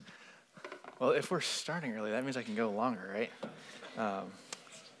Well, if we're starting early, that means I can go longer, right?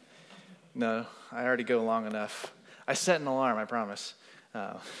 No, I already go long enough. I set an alarm, I promise.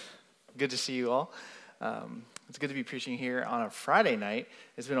 Good to see you all. It's good to be preaching here on a Friday night.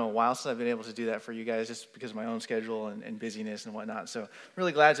 It's been a while since I've been able to do that for you guys just because of my own schedule and busyness and whatnot. So I'm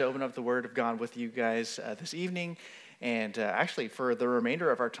really glad to open up the Word of God with you guys this evening. And actually, for the remainder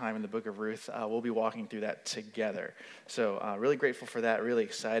of our time in the book of Ruth, we'll be walking through that together. So really grateful for that, really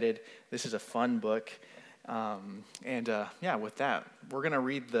excited. This is a fun book. With that, we're going to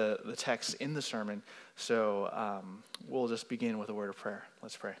read the text in the sermon. So we'll just begin with a word of prayer.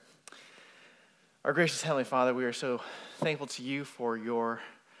 Let's pray. Our gracious Heavenly Father, we are so thankful to you for your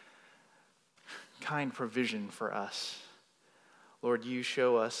kind provision for us. Lord, you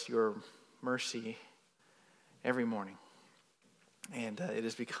show us your mercy every morning. And it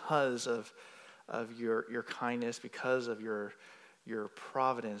is because of your kindness, because of your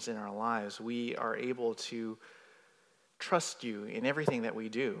providence in our lives, we are able to trust you in everything that we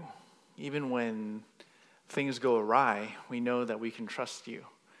do. Even when things go awry, we know that we can trust you.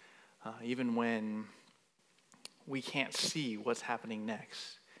 Even when we can't see what's happening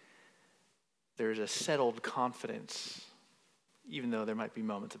next, there's a settled confidence, even though there might be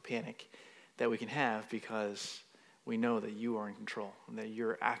moments of panic, that we can have because we know that you are in control and that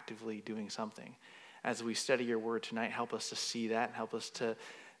you're actively doing something. As we study your word tonight, help us to see that, and help us to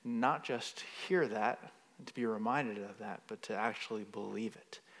not just hear that, and to be reminded of that, but to actually believe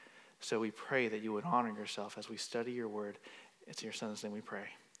it. So we pray that you would honor yourself as we study your word. It's in your Son's name we pray.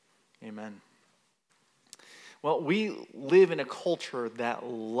 Amen. Well, we live in a culture that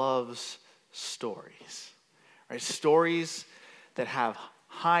loves stories, right? Stories that have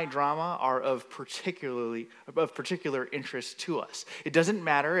high drama are of particular interest to us. It doesn't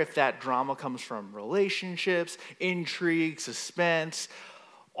matter if that drama comes from relationships, intrigue, suspense.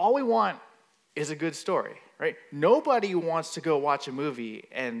 All we want is a good story, right? Nobody wants to go watch a movie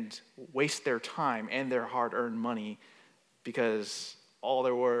and waste their time and their hard-earned money because all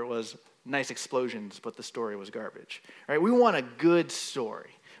there were was nice explosions, but the story was garbage, right? We want a good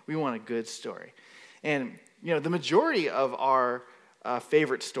story. We want a good story. And, the majority of our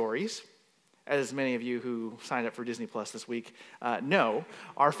favorite stories, as many of you who signed up for Disney Plus this week know,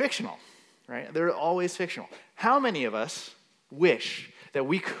 are fictional, right? They're always fictional. How many of us wish that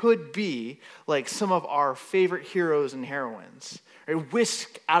we could be like some of our favorite heroes and heroines, right?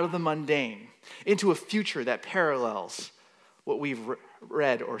 Whisk out of the mundane into a future that parallels what we've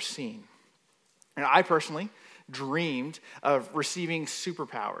read or seen. And I personally dreamed of receiving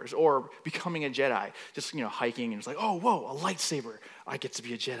superpowers or becoming a Jedi, just hiking and it's like, oh, whoa, a lightsaber, I get to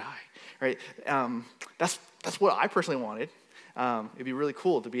be a Jedi, right? That's what I personally wanted. It'd be really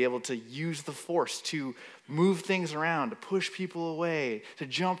cool to be able to use the Force to move things around, to push people away, to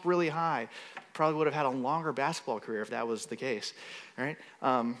jump really high. Probably would have had a longer basketball career if that was the case, right?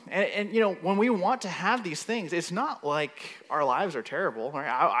 When we want to have these things, it's not like our lives are terrible. Right?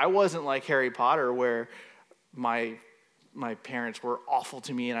 I wasn't like Harry Potter where my parents were awful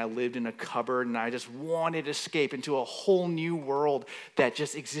to me and I lived in a cupboard and I just wanted to escape into a whole new world that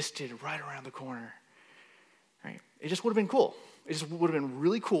just existed right around the corner. Right? It just would have been cool. It just would have been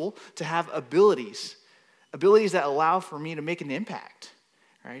really cool to have abilities that allow for me to make an impact,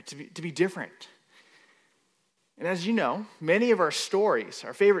 right? To be different. And as you know, many of our stories,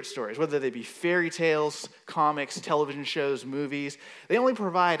 our favorite stories, whether they be fairy tales, comics, television shows, movies, they only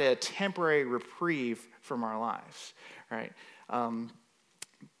provide a temporary reprieve from our lives, right?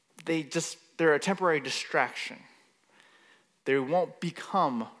 They're a temporary distraction. They won't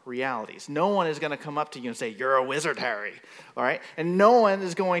become realities. No one is going to come up to you and say, you're a wizard, Harry, all right? And no one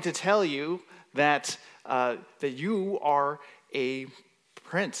is going to tell you that you are a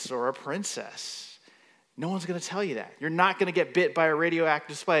prince or a princess. No one's going to tell you that. You're not going to get bit by a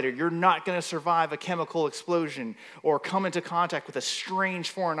radioactive spider. You're not going to survive a chemical explosion or come into contact with a strange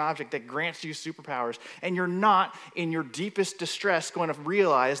foreign object that grants you superpowers. And you're not, in your deepest distress, going to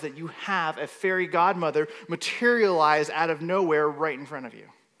realize that you have a fairy godmother materialize out of nowhere right in front of you.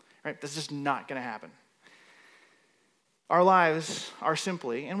 Right? That's just not going to happen. Our lives are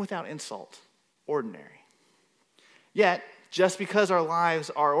simply, and without insult, ordinary. Yet, just because our lives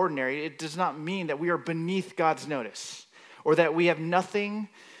are ordinary, it does not mean that we are beneath God's notice or that we have nothing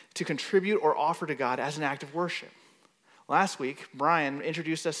to contribute or offer to God as an act of worship. Last week, Brian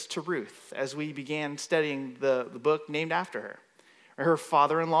introduced us to Ruth as we began studying the book named after her. Her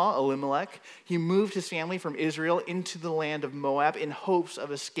father-in-law, Elimelech, he moved his family from Israel into the land of Moab in hopes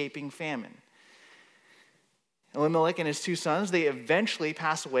of escaping famine. Elimelech and his two sons, they eventually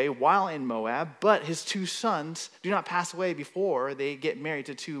pass away while in Moab, but his two sons do not pass away before they get married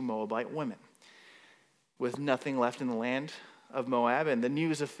to two Moabite women. with nothing left in the land of Moab and the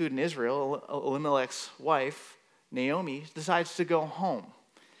news of food in Israel, Elimelech's wife, Naomi, decides to go home.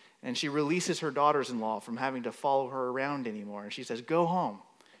 And she releases her daughters-in-law from having to follow her around anymore. And she says, go home.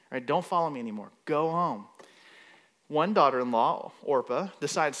 Right? Don't follow me anymore. Go home. One daughter-in-law, Orpah,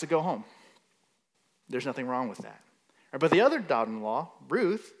 decides to go home. There's nothing wrong with that. Right? But the other daughter-in-law,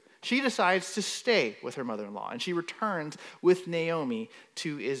 Ruth, she decides to stay with her mother-in-law, and she returns with Naomi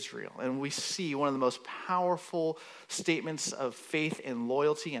to Israel. And we see one of the most powerful statements of faith and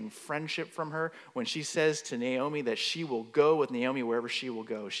loyalty and friendship from her when she says to Naomi that she will go with Naomi wherever she will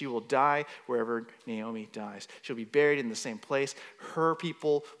go. She will die wherever Naomi dies. She'll be buried in the same place. Her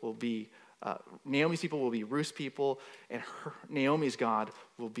people will be, Naomi's people will be Ruth's people, and Naomi's God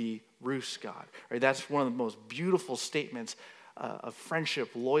will be Ruth's God. Right? That's one of the most beautiful statements of friendship,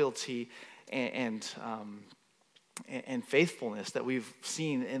 loyalty, and faithfulness that we've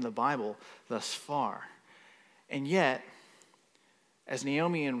seen in the Bible thus far. And yet, as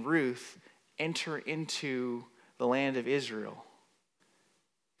Naomi and Ruth enter into the land of Israel,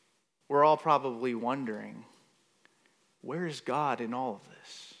 we're all probably wondering, where is God in all of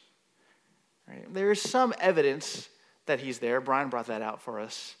this? Right? There is some evidence that he's there. Brian brought that out for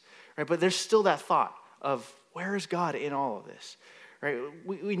us. Right? But there's still that thought of, where is God in all of this? Right?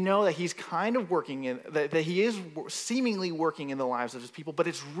 We know that he's kind of working in, that he is seemingly working in the lives of his people, but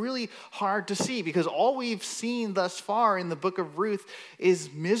it's really hard to see because all we've seen thus far in the book of Ruth is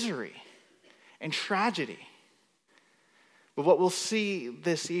misery and tragedy. But what we'll see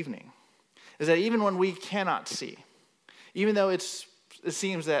this evening is that even when we cannot see, even though it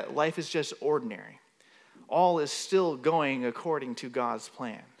seems that life is just ordinary, all is still going according to God's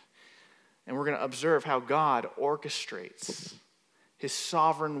plan. And we're going to observe how God orchestrates his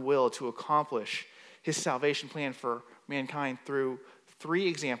sovereign will to accomplish his salvation plan for mankind through 3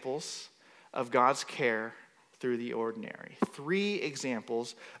 examples of God's care through the ordinary. 3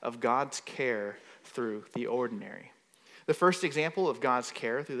 examples of God's care through the ordinary. The first example of God's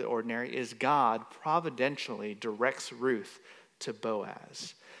care through the ordinary is God providentially directs Ruth to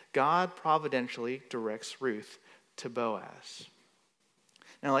Boaz. God providentially directs Ruth to Boaz.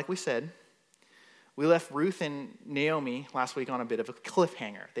 Now, like we said, we left Ruth and Naomi last week on a bit of a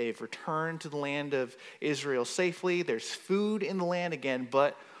cliffhanger. They've returned to the land of Israel safely. There's food in the land again,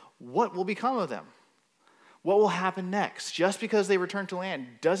 but what will become of them? What will happen next? Just because they returned to land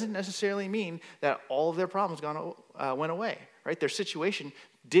doesn't necessarily mean that all of their problems went away, right? Their situation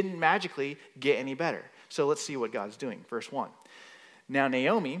didn't magically get any better. So let's see what God's doing. Verse 1. Now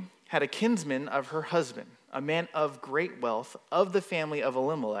Naomi had a kinsman of her husband, a man of great wealth, of the family of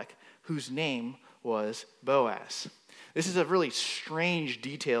Elimelech, whose name was Boaz. This is a really strange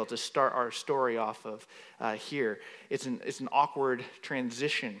detail to start our story off of here. It's an awkward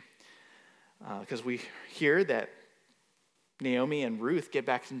transition because we hear that Naomi and Ruth get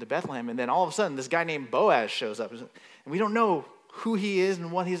back into Bethlehem, and then all of a sudden this guy named Boaz shows up, and we don't know who he is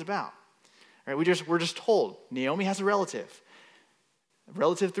and what he's about. All right, we're just told Naomi has a relative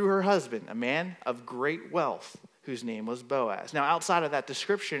through her husband, a man of great wealth, whose name was Boaz. Now, outside of that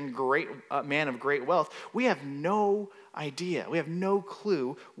description, man of great wealth, we have no idea. We have no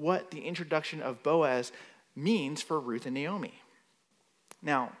clue what the introduction of Boaz means for Ruth and Naomi.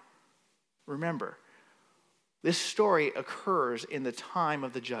 Now, remember, this story occurs in the time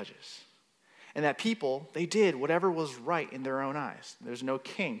of the judges. And that people, they did whatever was right in their own eyes. There's no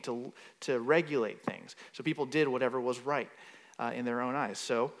king to regulate things. So people did whatever was right in their own eyes.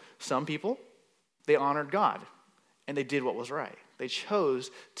 So some people, they honored God. And they did what was right. They chose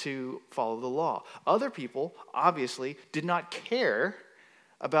to follow the law. Other people, obviously, did not care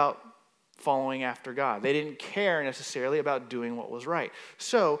about following after God. They didn't care necessarily about doing what was right.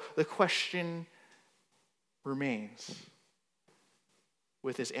 So the question remains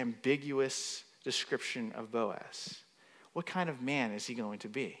with this ambiguous description of Boaz. What kind of man is he going to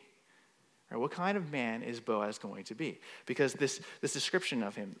be? Or what kind of man is Boaz going to be? Because this description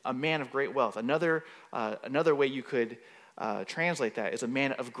of him, a man of great wealth, another way you could translate that is a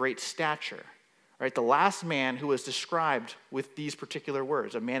man of great stature. Right? The last man who was described with these particular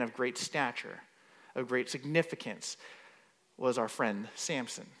words, a man of great stature, of great significance, was our friend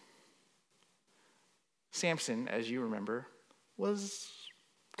Samson. Samson, as you remember, was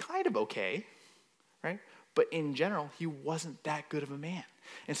kind of okay, right? But in general, he wasn't that good of a man.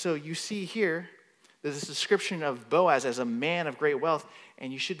 And so you see here this description of Boaz as a man of great wealth,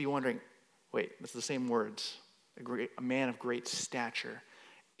 and you should be wondering, wait, that's the same words, a man of great stature.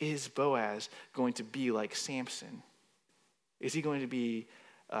 Is Boaz going to be like Samson? Is he going to be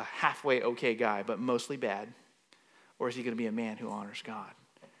a halfway okay guy, but mostly bad? Or is he going to be a man who honors God?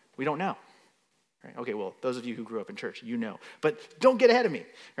 We don't know. Right? Okay, well, those of you who grew up in church, you know. But don't get ahead of me,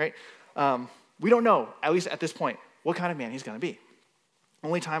 right? We don't know, at least at this point, what kind of man he's going to be.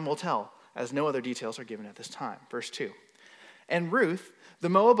 Only time will tell, as no other details are given at this time. Verse 2. And Ruth, the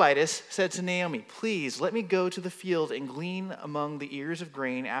Moabitess, said to Naomi, "Please let me go to the field and glean among the ears of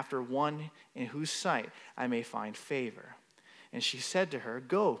grain after one in whose sight I may find favor." And she said to her,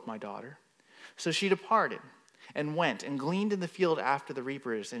 "Go, my daughter." So she departed and went and gleaned in the field after the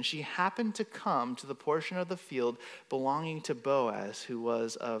reapers. And she happened to come to the portion of the field belonging to Boaz, who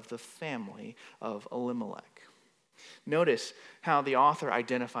was of the family of Elimelech. Notice how the author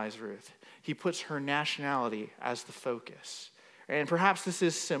identifies Ruth. He puts her nationality as the focus. And perhaps this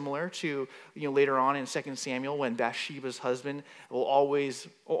is similar to, later on in 2 Samuel when Bathsheba's husband will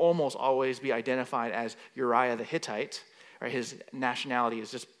almost always be identified as Uriah the Hittite. Right? His nationality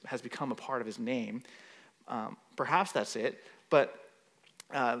has become a part of his name. Perhaps that's it, but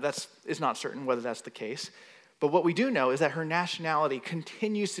it's not certain whether that's the case. But what we do know is that her nationality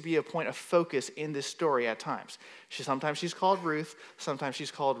continues to be a point of focus in this story at times. Sometimes she's called Ruth, sometimes she's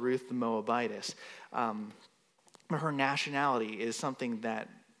called Ruth the Moabitess. But her nationality is something that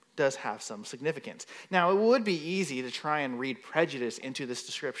does have some significance. Now, it would be easy to try and read prejudice into this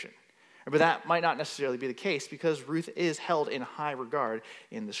description, but that might not necessarily be the case because Ruth is held in high regard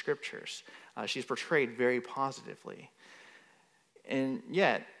in the scriptures. She's portrayed very positively. And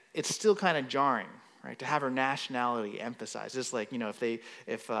yet, it's still kind of jarring, right, to have her nationality emphasized. It's like,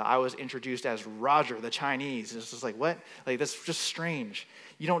 if I was introduced as Roger the Chinese, it's just like, what? Like, that's just strange.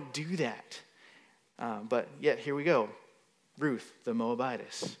 You don't do that. But yet, here we go. Ruth, the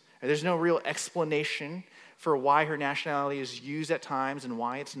Moabitess. There's no real explanation for why her nationality is used at times and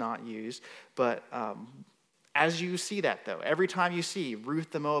why it's not used. But as you see that, though, every time you see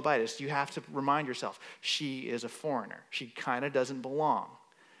Ruth the Moabitess, you have to remind yourself, she is a foreigner. She kind of doesn't belong,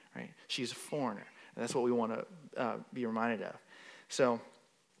 right? She's a foreigner. And that's what we want to be reminded of. So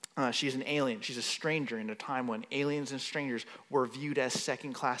she's an alien. She's a stranger in a time when aliens and strangers were viewed as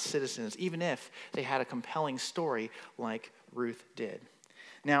second-class citizens, even if they had a compelling story like Ruth did.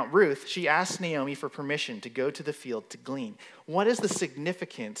 Now, Ruth, she asked Naomi for permission to go to the field to glean. What is the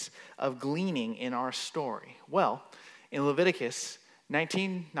significance of gleaning in our story? Well, in Leviticus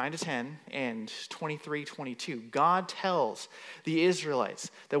 19, 9-10, and 23-22, God tells the Israelites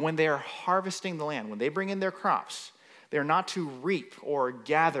that when they are harvesting the land, when they bring in their crops, they're not to reap or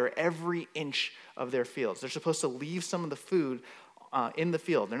gather every inch of their fields. They're supposed to leave some of the food in the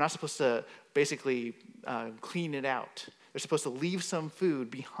field. They're not supposed to basically clean it out. They're supposed to leave some food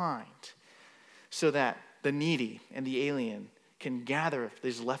behind so that the needy and the alien can gather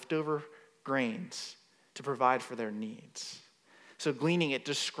these leftover grains to provide for their needs. So gleaning, it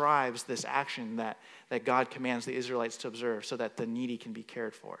describes this action that God commands the Israelites to observe so that the needy can be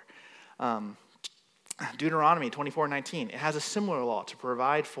cared for. Deuteronomy 24:19, it has a similar law to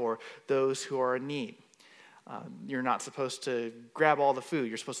provide for those who are in need. You're not supposed to grab all the food.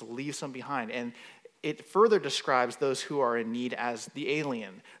 You're supposed to leave some behind. And it further describes those who are in need as the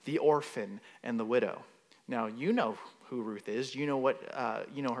alien, the orphan, and the widow. Now, you know who Ruth is. You know what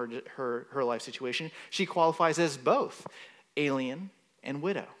her life situation. She qualifies as both alien and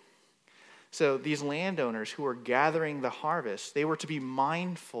widow. So these landowners who are gathering the harvest, they were to be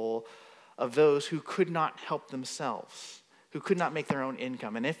mindful of those who could not help themselves, who could not make their own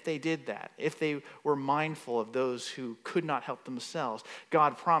income. And if they did that, if they were mindful of those who could not help themselves,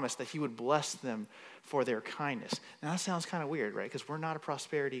 God promised that he would bless them for their kindness. Now that sounds kind of weird, right? Because we're not a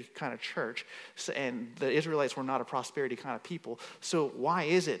prosperity kind of church, and the Israelites were not a prosperity kind of people. So why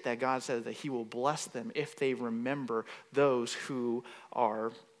is it that God says that he will bless them if they remember those who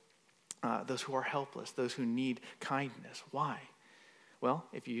are helpless, those who need kindness? Why? Well,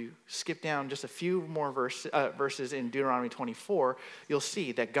 if you skip down just a few more verses in Deuteronomy 24, you'll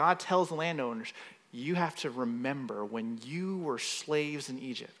see that God tells the landowners, you have to remember when you were slaves in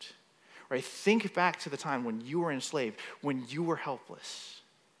Egypt. Right? Think back to the time when you were enslaved, when you were helpless.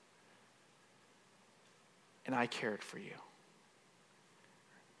 And I cared for you.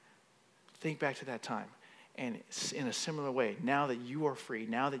 Think back to that time. And in a similar way, now that you are free,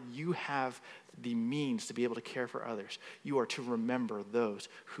 now that you have the means to be able to care for others, you are to remember those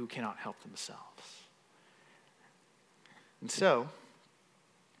who cannot help themselves. And so,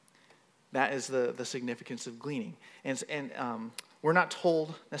 that is the significance of gleaning. And we're not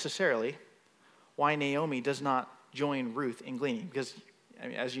told necessarily why Naomi does not join Ruth in gleaning, because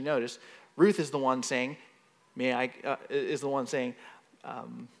as you notice, Ruth is the one saying, please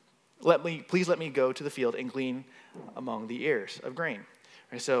let me go to the field and glean among the ears of grain.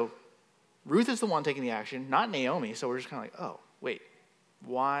 Right, so Ruth is the one taking the action, not Naomi. So we're just kind of like, oh, wait,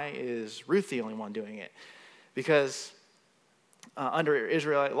 Why is Ruth the only one doing it? Because under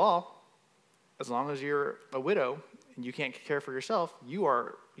Israelite law, as long as you're a widow and you can't care for yourself, you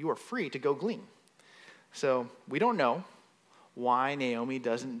are free to go glean. So we don't know why Naomi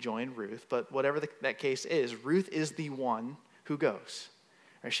doesn't join Ruth, but whatever that case is, Ruth is the one who goes.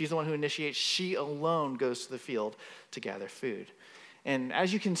 Right? She's the one who initiates. She alone goes to the field to gather food. And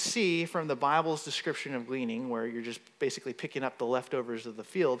as you can see from the Bible's description of gleaning, where you're just basically picking up the leftovers of the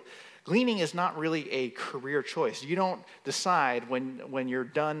field, gleaning is not really a career choice. You don't decide when you're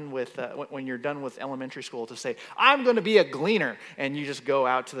done with elementary school to say, I'm going to be a gleaner, and you just go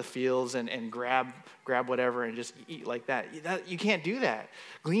out to the fields and grab whatever and just eat like that. You can't do that.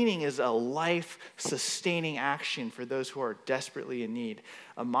 Gleaning is a life-sustaining action for those who are desperately in need.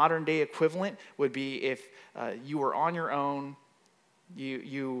 A modern-day equivalent would be if you were on your own.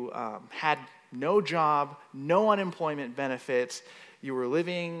 You had no job, no unemployment benefits. You were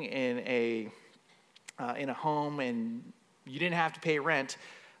living in a home, and you didn't have to pay rent,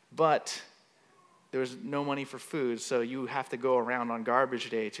 but there was no money for food, so you have to go around on garbage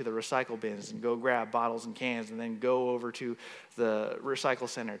day to the recycle bins and go grab bottles and cans, and then go over to the recycle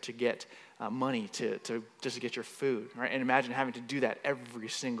center to get money to just to get your food. Right? And imagine having to do that every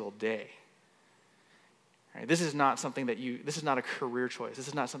single day. Right? This is not a career choice. This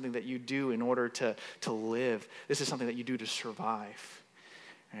is not something that you do in order to live. This is something that you do to survive.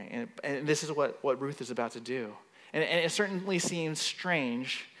 Right? And this is what Ruth is about to do. And it certainly seems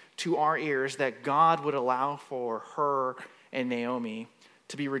strange to our ears that God would allow for her and Naomi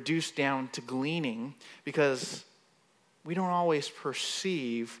to be reduced down to gleaning, because we don't always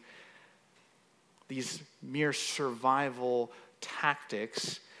perceive these mere survival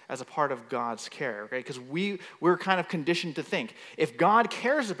tactics as a part of God's care, okay? Because we're kind of conditioned to think, if God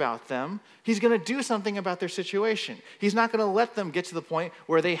cares about them, he's going to do something about their situation. He's not going to let them get to the point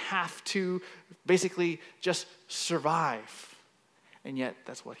where they have to basically just survive. And yet,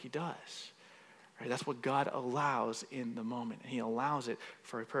 that's what he does. Right? That's what God allows in the moment. And he allows it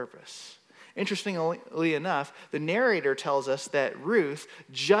for a purpose. Interestingly enough, the narrator tells us that Ruth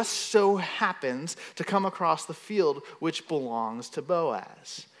just so happens to come across the field which belongs to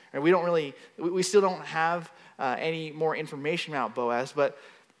Boaz. And we still don't have any more information about Boaz, but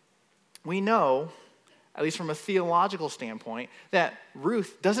we know, at least from a theological standpoint, that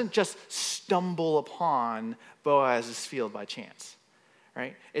Ruth doesn't just stumble upon Boaz's field by chance,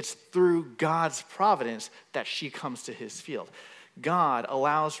 right? It's through God's providence that she comes to his field. God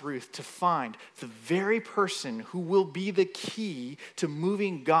allows Ruth to find the very person who will be the key to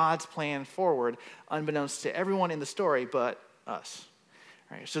moving God's plan forward, unbeknownst to everyone in the story but us.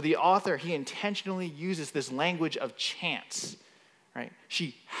 Right? So the author, he intentionally uses this language of chance. Right?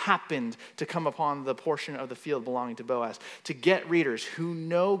 She happened to come upon the portion of the field belonging to Boaz to get readers who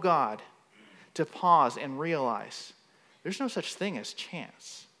know God to pause and realize there's no such thing as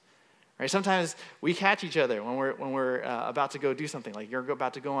chance. Right? Sometimes we catch each other when we're about to go do something, like you're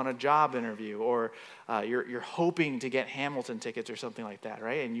about to go on a job interview, or you're hoping to get Hamilton tickets or something like that,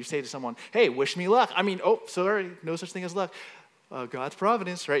 right? And you say to someone, "Hey, wish me luck." I mean, "Oh, sorry, no such thing as luck." God's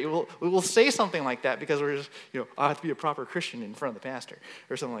providence, right? We will say something like that because we're just, I have to be a proper Christian in front of the pastor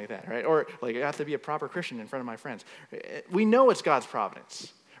or something like that, right? Or like, I have to be a proper Christian in front of my friends. We know it's God's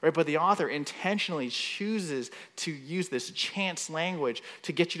providence, right? But the author intentionally chooses to use this chance language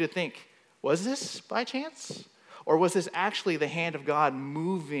to get you to think, was this by chance? Or was this actually the hand of God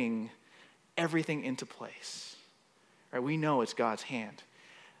moving everything into place? Right? We know it's God's hand.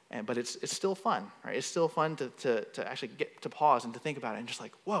 But it's still fun, right? It's still fun to actually get to pause and to think about it and just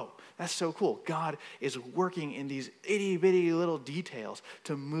like, whoa, that's so cool. God is working in these itty-bitty little details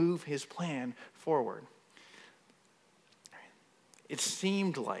to move his plan forward. It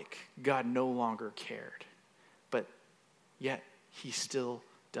seemed like God no longer cared, but yet he still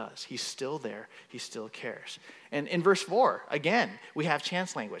does. He's still there. He still cares. And in verse 4, again, we have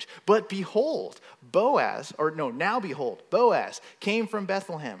chance language. But behold, Boaz came from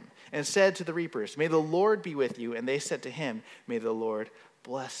Bethlehem and said to the reapers, "May the Lord be with you." And they said to him, "May the Lord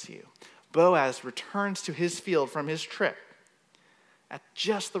bless you." Boaz returns to his field from his trip at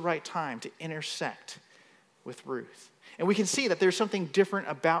just the right time to intersect with Ruth. And we can see that there's something different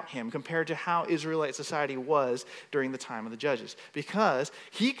about him compared to how Israelite society was during the time of the Judges. Because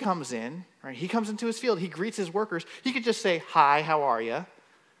he comes in, right? He comes into his field. He greets his workers. He could just say, "Hi, how are you?"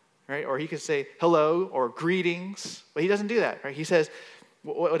 Right? Or he could say, "Hello," or "Greetings." But he doesn't do that, right? He says,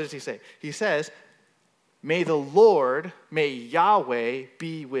 what does he say? He says, may Yahweh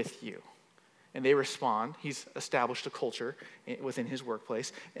be with you." And they respond. He's established a culture within his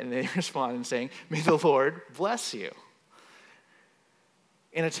workplace. And they respond in saying, "May the Lord bless you."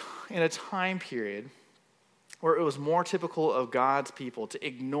 in a time period where it was more typical of God's people to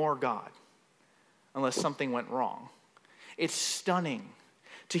ignore God unless something went wrong. It's stunning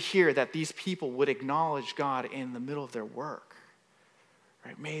to hear that these people would acknowledge God in the middle of their work.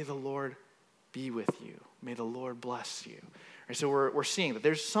 Right? May the Lord be with you. May the Lord bless you. Right? So we're seeing that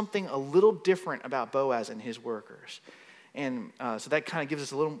there's something a little different about Boaz and his workers. And so that kind of gives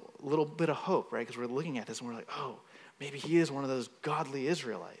us a little bit of hope, right? Because we're looking at this and we're like, oh, maybe he is one of those godly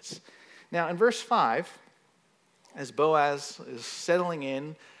Israelites. Now, in verse 5, as Boaz is settling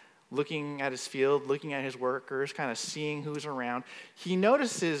in, looking at his field, looking at his workers, kind of seeing who's around, he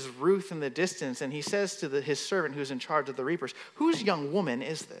notices Ruth in the distance, and he says to his servant who's in charge of the reapers, whose young woman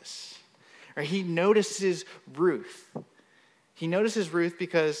is this? Or he notices Ruth. He notices Ruth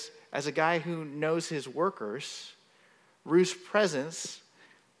because as a guy who knows his workers, Ruth's presence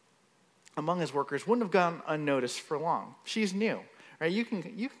among his workers wouldn't have gone unnoticed for long. She's new. Right? You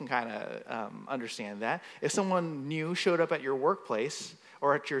can kind of understand that. If someone new showed up at your workplace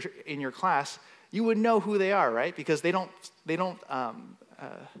or in your class, you would know who they are, right? Because they don't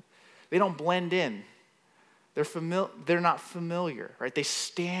blend in. They're not familiar, right? They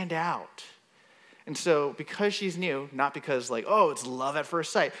stand out. And so because she's new, not because like, oh, it's love at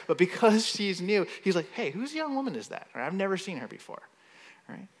first sight, but because she's new, he's like, hey, whose young woman is that? Right? I've never seen her before,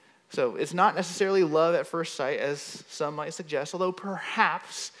 right? So it's not necessarily love at first sight, as some might suggest, although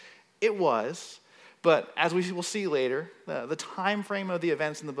perhaps it was. But as we will see later, the time frame of the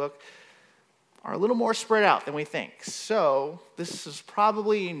events in the book are a little more spread out than we think. So this is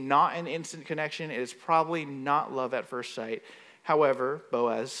probably not an instant connection. It is probably not love at first sight. However,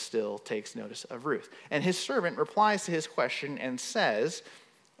 Boaz still takes notice of Ruth. And his servant replies to his question and says,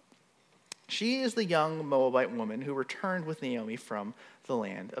 she is the young Moabite woman who returned with Naomi from the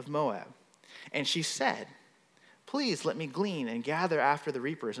land of Moab. And she said, please let me glean and gather after the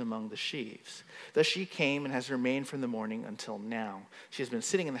reapers among the sheaves. Thus she came and has remained from the morning until now. She has been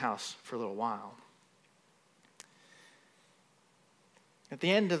sitting in the house for a little while. At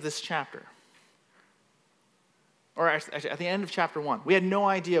the end of this chapter, or actually at the end of chapter 1, we had no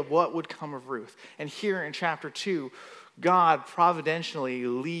idea what would come of Ruth. And here in chapter 2, God providentially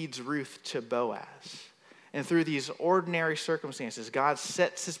leads Ruth to Boaz. And through these ordinary circumstances, God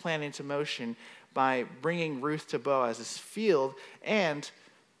sets his plan into motion by bringing Ruth to Boaz's field and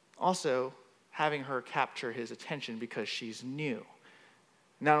also having her capture his attention because she's new.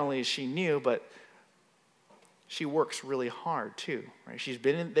 Not only is she new, but she works really hard too. Right? She's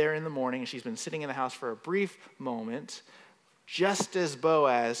been there in the morning, and she's been sitting in the house for a brief moment, just as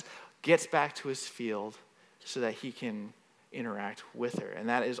Boaz gets back to his field so that he can interact with her. And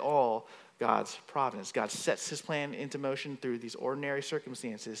that is all God's providence. God sets his plan into motion through these ordinary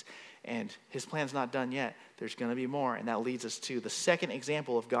circumstances, and his plan's not done yet. There's going to be more, and that leads us to the second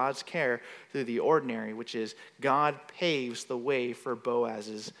example of God's care through the ordinary, which is God paves the way for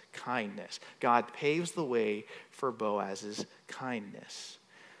Boaz's kindness. God paves the way for Boaz's kindness.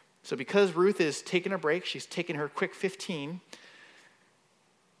 So because Ruth is taking a break, she's taking her quick 15,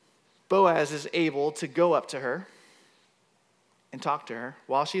 Boaz is able to go up to her and talk to her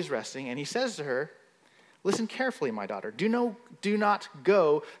while she's resting, and he says to her, listen carefully, my daughter. Do not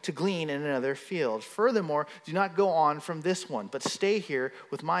go to glean in another field. Furthermore, do not go on from this one, but stay here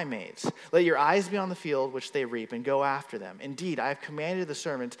with my maids. Let your eyes be on the field which they reap, and go after them. Indeed, I have commanded the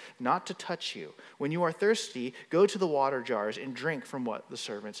servants not to touch you. When you are thirsty, go to the water jars and drink from what the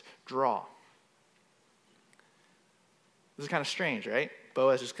servants draw. This is kind of strange, right?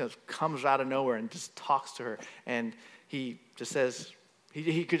 Boaz just comes out of nowhere and just talks to her, and he just says,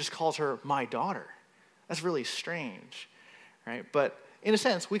 he just calls her my daughter. That's really strange, right? But in a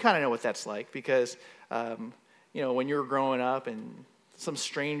sense, we kind of know what that's like because, when you were growing up and some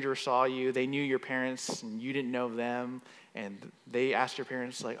stranger saw you, they knew your parents and you didn't know them, and they asked your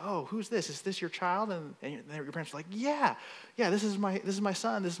parents like, "Oh, who's this? Is this your child?" And your parents were like, "Yeah, this is my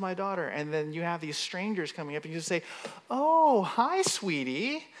son, this is my daughter." And then you have these strangers coming up and you just say, "Oh, hi,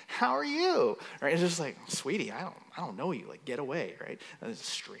 sweetie. How are you?" Right? It's just like, "Sweetie, I don't know you. Like, get away!" Right? That's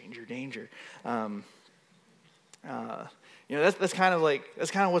stranger danger. That's kind of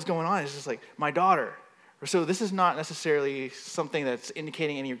what's going on. It's just like, my daughter. So this is not necessarily something that's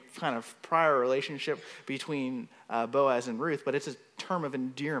indicating any kind of prior relationship between Boaz and Ruth, but it's a term of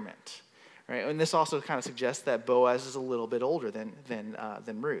endearment, right? And this also kind of suggests that Boaz is a little bit older than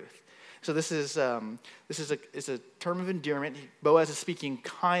Ruth. So this is a term of endearment. Boaz is speaking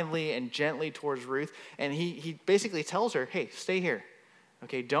kindly and gently towards Ruth, and he basically tells her, "Hey, stay here.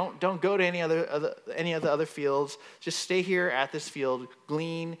 Okay, don't go to any of the other fields. Just stay here at this field,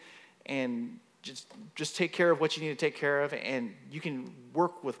 glean and just take care of what you need to take care of, and you can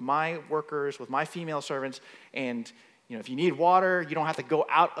work with my workers, with my female servants, and if you need water, you don't have to go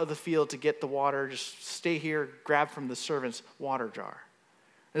out of the field to get the water. Just stay here, grab from the servant's water jar.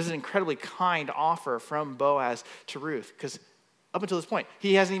 This is an incredibly kind offer from Boaz to Ruth, because up until this point,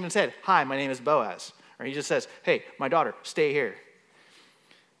 he hasn't even said, "Hi, my name is Boaz." Or he just says, "Hey, my daughter, stay here."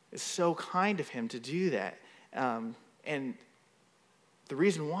 It's so kind of him to do that. And the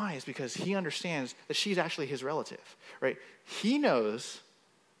reason why is because he understands that she's actually his relative, right? He knows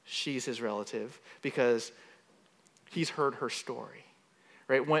she's his relative because he's heard her story,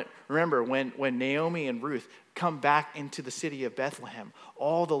 right? Remember, when Naomi and Ruth come back into the city of Bethlehem,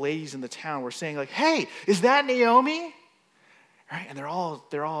 all the ladies in the town were saying, like, "Hey, is that Naomi?" Right? And they're all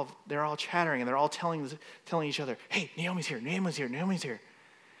chattering, and they're all telling each other, "Hey, Naomi's here, Naomi's here, Naomi's here."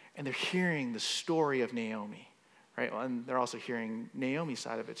 And they're hearing the story of Naomi, right? And they're also hearing Naomi's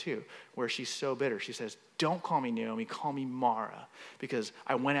side of it too, where she's so bitter. She says, "Don't call me Naomi, call me Mara, because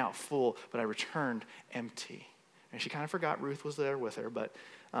I went out full, but I returned empty." And she kind of forgot Ruth was there with her, but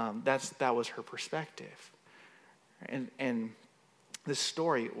that was her perspective. And this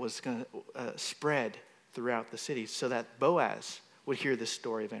story was going to spread throughout the city so that Boaz would hear this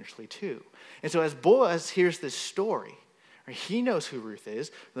story eventually too. And so as Boaz hears this story, right, he knows who Ruth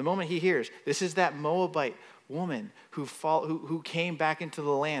is. The moment he hears, this is that Moabite woman who came back into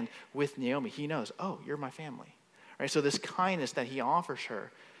the land with Naomi, he knows, "Oh, you're my family." Right? So this kindness that he offers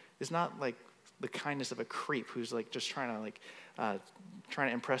her is not like the kindness of a creep who's like just trying to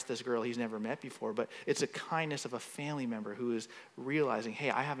impress this girl he's never met before, but it's a kindness of a family member who is realizing, "Hey,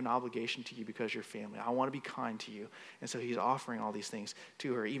 I have an obligation to you because you're family. I want to be kind to you." And so he's offering all these things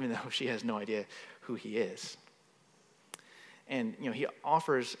to her, even though she has no idea who he is. And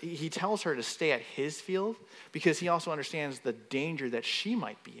he tells her to stay at his field because he also understands the danger that she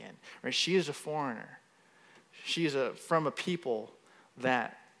might be in. Right? She is a foreigner. She is from a people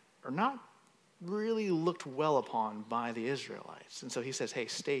that are not really looked well upon by the Israelites. And so he says, "Hey,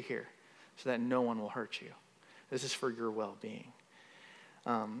 stay here so that no one will hurt you. This is for your well-being."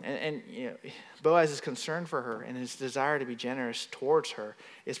 Boaz's concern for her and his desire to be generous towards her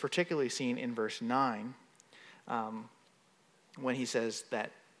is particularly seen in verse 9, when he says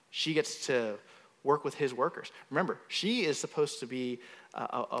that she gets to work with his workers. Remember, she is supposed to be,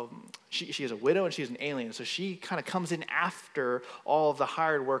 she is a widow and she's an alien, so she kind of comes in after all of the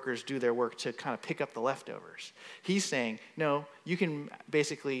hired workers do their work to kind of pick up the leftovers. He's saying, "No, you can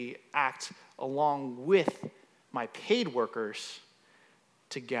basically act along with my paid workers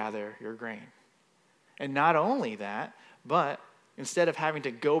to gather your grain." And not only that, but instead of having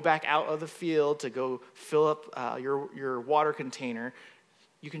to go back out of the field to go fill up your water container,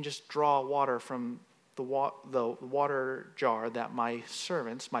 you can just draw water from the water jar that my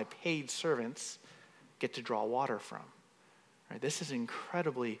paid servants, get to draw water from. Right? This is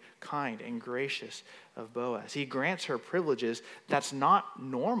incredibly kind and gracious of Boaz. He grants her privileges that's not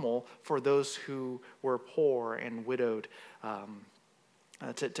normal for those who were poor and widowed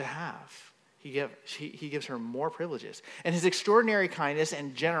to have. He gives her more privileges. And his extraordinary kindness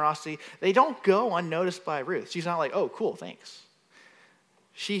and generosity, they don't go unnoticed by Ruth. She's not like, "Oh, cool, thanks."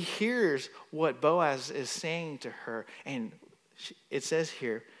 She hears what Boaz is saying to her, and it says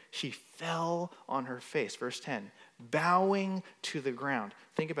here, she fell on her face. Verse 10, bowing to the ground.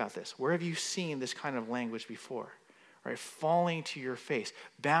 Think about this. Where have you seen this kind of language before? Right? Falling to your face,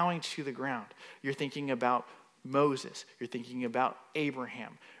 bowing to the ground. You're thinking about Moses. You're thinking about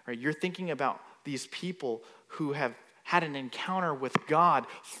Abraham. Right? You're thinking about these people who have had an encounter with God,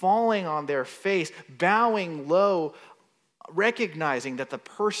 falling on their face, bowing low, recognizing that the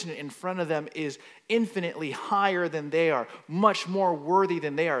person in front of them is infinitely higher than they are, much more worthy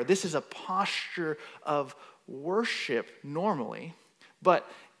than they are. This is a posture of worship normally,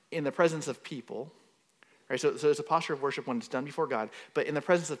 but in the presence of people. Right? So it's a posture of worship when it's done before God, but in the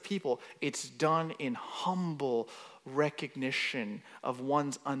presence of people, it's done in humble recognition of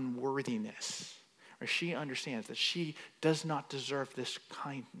one's unworthiness. Right? She understands that she does not deserve this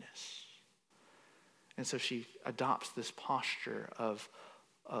kindness. And so she adopts this posture of,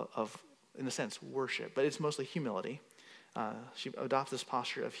 in a sense, worship. But it's mostly humility. She adopts this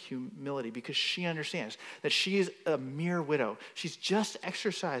posture of humility because she understands that she is a mere widow. She's just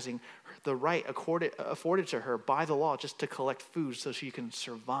exercising the right afforded to her by the law just to collect food so she can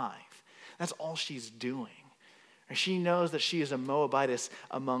survive. That's all she's doing. And she knows that she is a Moabitess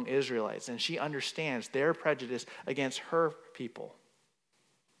among Israelites, and she understands their prejudice against her people.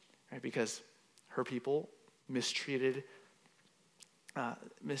 Right? Because her people mistreated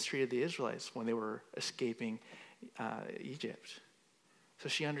the Israelites when they were escaping Egypt. So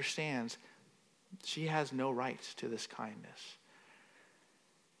she understands She has no right to this kindness.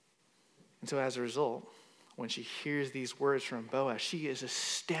 And so as a result, when she hears these words from Boaz, she is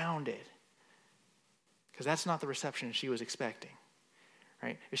astounded, because that's not the reception she was expecting,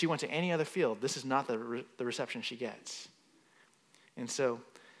 right? If she went to any other field, this is not the reception she gets. And so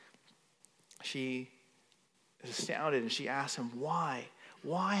she is astounded, and she asks him, why?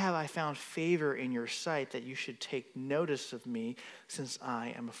 Why have I found favor in your sight that you should take notice of me, since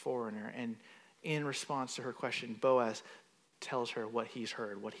I am a foreigner? And in response to her question, Boaz tells her what he's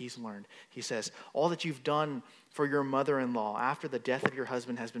heard, what he's learned. He says, all that you've done for your mother-in-law after the death of your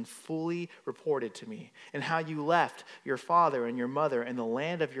husband has been fully reported to me, and how you left your father and your mother and the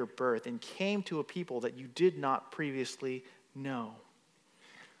land of your birth and came to a people that you did not previously know.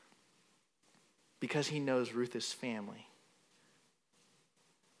 Because he knows Ruth's family,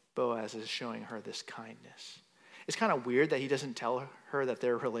 Boaz is showing her this kindness. It's kind of weird that he doesn't tell her that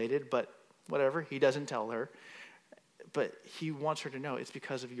they're related, but whatever, he doesn't tell her. But he wants her to know it's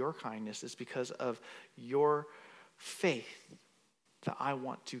because of your kindness, it's because of your faith that I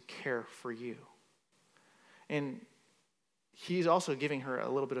want to care for you. And he's also giving her a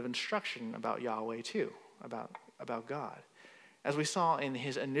little bit of instruction about Yahweh too, about God. As we saw in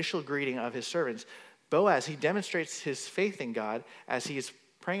his initial greeting of his servants, Boaz, he demonstrates his faith in God as he is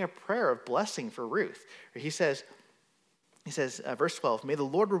praying a prayer of blessing for Ruth. He says, verse 12, may the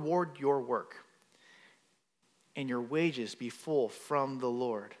Lord reward your work and your wages be full from the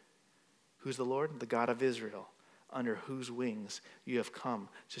Lord. Who's the Lord? The God of Israel, under whose wings you have come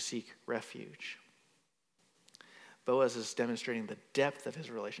to seek refuge. Boaz is demonstrating the depth of his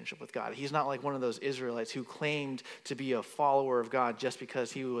relationship with God. He's not like one of those Israelites who claimed to be a follower of God just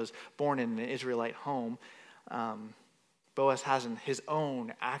because he was born in an Israelite home. Boaz has his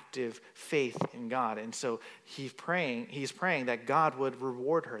own active faith in God. And so he's praying that God would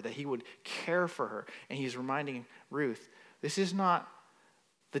reward her, that he would care for her. And he's reminding Ruth, this is not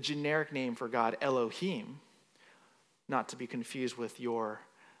the generic name for God, Elohim, not to be confused with your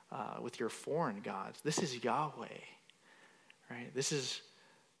foreign gods. This is Yahweh, right? This is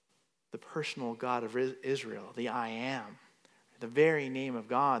the personal God of Israel, the I Am. The very name of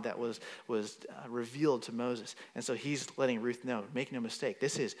God that was revealed to Moses. And so he's letting Ruth know, make no mistake,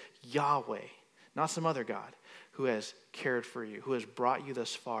 this is Yahweh, not some other God, who has cared for you, who has brought you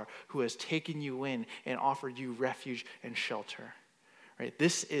thus far, who has taken you in and offered you refuge and shelter. Right?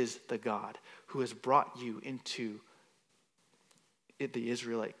 This is the God who has brought you into the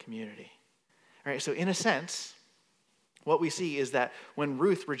Israelite community. All right, so in a sense, what we see is that when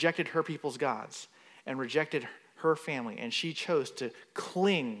Ruth rejected her people's gods and rejected her family, and she chose to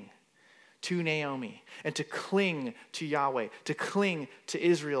cling to Naomi and to cling to Yahweh, to cling to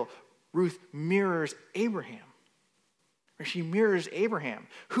Israel, Ruth mirrors Abraham. Or she mirrors Abraham,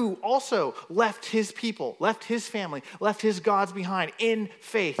 who also left his people, left his family, left his gods behind in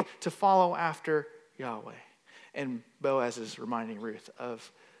faith to follow after Yahweh. And Boaz is reminding Ruth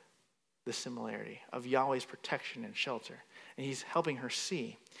of the similarity of Yahweh's protection and shelter. And he's helping her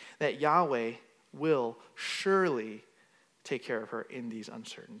see that Yahweh will surely take care of her in these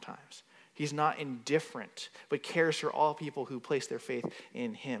uncertain times. He's not indifferent, but cares for all people who place their faith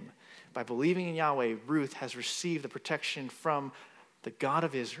in him. By believing in Yahweh, Ruth has received the protection from the God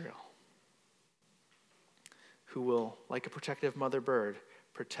of Israel, who will, like a protective mother bird,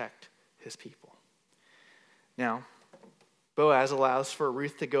 protect his people. Now, Boaz allows for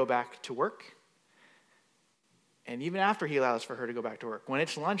Ruth to go back to work. And even after he allows for her to go back to work, when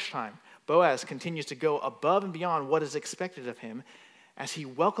it's lunchtime, Boaz continues to go above and beyond what is expected of him as he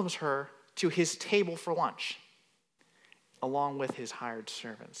welcomes her to his table for lunch, along with his hired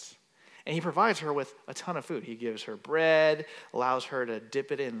servants. And he provides her with a ton of food. He gives her bread, allows her to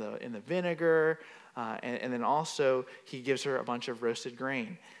dip it in the vinegar, and then also he gives her a bunch of roasted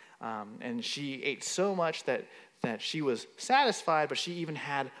grain. And she ate so much that she was satisfied, but she even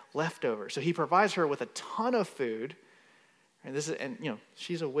had leftovers. So he provides her with a ton of food. And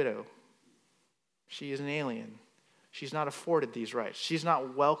she's a widow. She is an alien. She's not afforded these rights. She's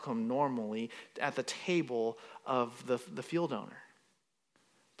not welcome normally at the table of the field owner.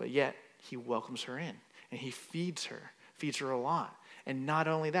 But yet, he welcomes her in, and he feeds her a lot. And not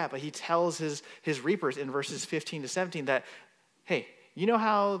only that, but he tells his reapers in verses 15 to 17 that, hey, you know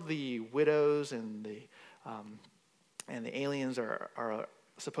how the widows and the aliens are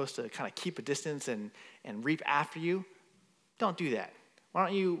supposed to kind of keep a distance and reap after you? Don't do that. Why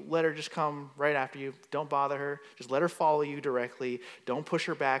don't you let her just come right after you? Don't bother her. Just let her follow you directly. Don't push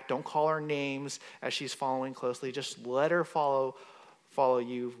her back. Don't call her names as she's following closely. Just let her follow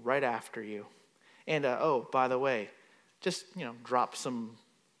you right after you. And by the way, just drop some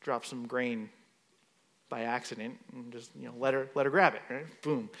grain by accident and just let her grab it. Right?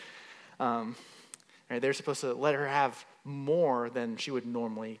 Boom. Right? They're supposed to let her have more than she would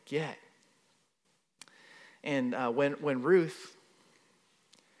normally get. And when Ruth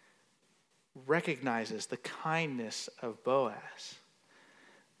recognizes the kindness of Boaz,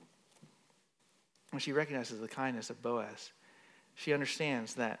 she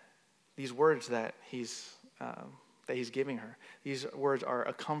understands that these words that he's giving her, these words are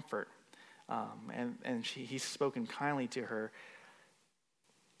a comfort, and he's spoken kindly to her,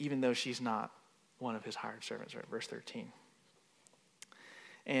 even though she's not one of his hired servants. Right, verse 13.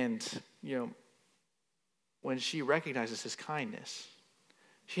 And when she recognizes his kindness,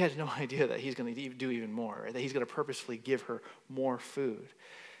 she has no idea that he's going to do even more, right? That he's going to purposefully give her more food.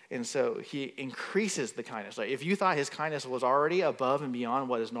 And so he increases the kindness. Like if you thought his kindness was already above and beyond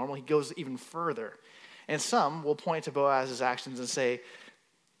what is normal, he goes even further. And some will point to Boaz's actions and say,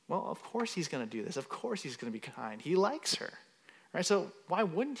 well, of course he's going to do this. Of course he's going to be kind. He likes her, right? So why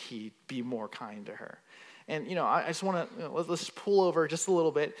wouldn't he be more kind to her? And, I just want to, let's pull over just a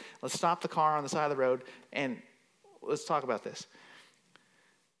little bit. Let's stop the car on the side of the road and let's talk about this.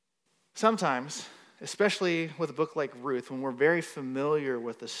 Sometimes, especially with a book like Ruth, when we're very familiar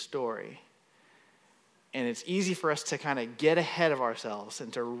with the story, and it's easy for us to kind of get ahead of ourselves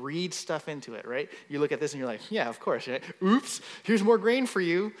and to read stuff into it, right? You look at this and you're like, yeah, of course, right? Oops, here's more grain for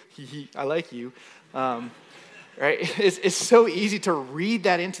you. I like you. Right? It's so easy to read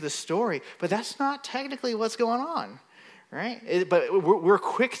that into the story, but that's not technically what's going on, right? But we're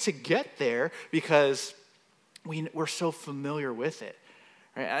quick to get there because we're so familiar with it.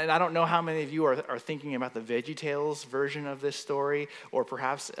 Right? And I don't know how many of you are thinking about the VeggieTales version of this story, or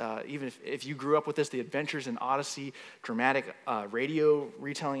perhaps even if you grew up with this, the Adventures in Odyssey dramatic radio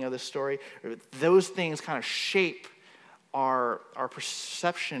retelling of this story. Those things kind of shape our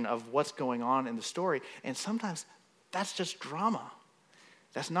perception of what's going on in the story, and sometimes that's just drama.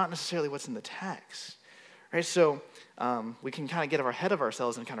 That's not necessarily what's in the text. Right, so we can kind of get ahead of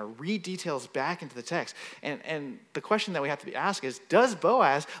ourselves and kind of read details back into the text. And the question that we have to be asked is, does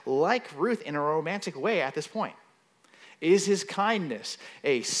Boaz like Ruth in a romantic way at this point? Is his kindness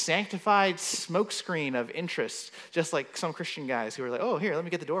a sanctified smokescreen of interest, just like some Christian guys who are like, oh, here, let me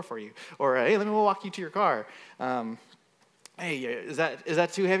get the door for you. Or, hey, let me walk you to your car. Hey, is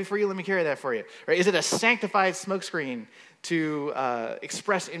that too heavy for you? Let me carry that for you. Right? Is it a sanctified smokescreen to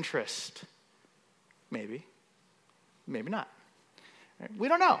express interest? Maybe. Maybe not. Right? We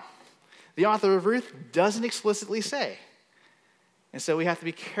don't know. The author of Ruth doesn't explicitly say. And so we have to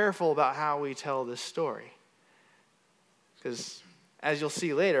be careful about how we tell this story. Because as you'll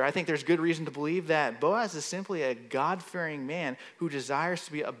see later, I think there's good reason to believe that Boaz is simply a God-fearing man who desires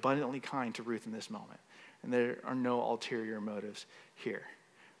to be abundantly kind to Ruth in this moment. And there are no ulterior motives here,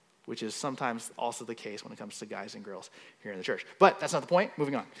 which is sometimes also the case when it comes to guys and girls here in the church. But that's not the point.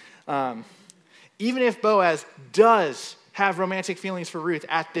 Moving on. Even if Boaz does have romantic feelings for Ruth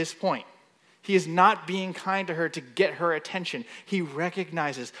at this point, he is not being kind to her to get her attention. He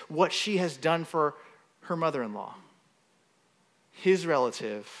recognizes what she has done for her mother-in-law, his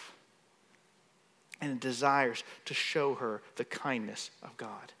relative, and desires to show her the kindness of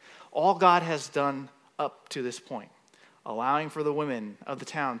God. All God has done up to this point, allowing for the women of the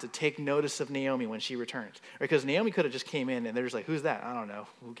town to take notice of Naomi when she returns. Because Naomi could have just came in and they're just like, who's that? I don't know.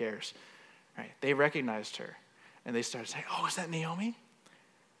 Who cares? Right? They recognized her, and they started saying, oh, is that Naomi?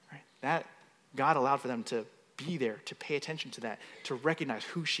 Right? That God allowed for them to be there, to pay attention to that, to recognize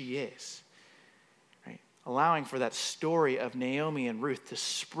who she is. Right? Allowing for that story of Naomi and Ruth to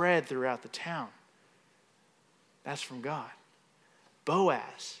spread throughout the town. That's from God.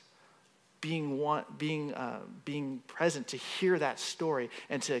 Boaz being present to hear that story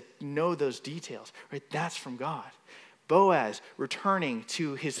and to know those details. Right? That's from God. Boaz returning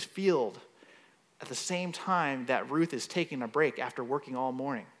to his field at the same time that Ruth is taking a break after working all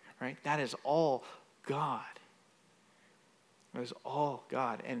morning, right? That is all God. That is all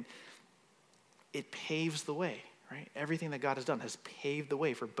God. And it paves the way, right? Everything that God has done has paved the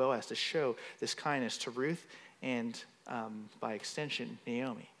way for Boaz to show this kindness to Ruth and, by extension,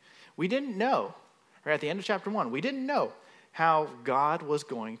 Naomi. We didn't know, right, at the end of chapter 1, we didn't know how God was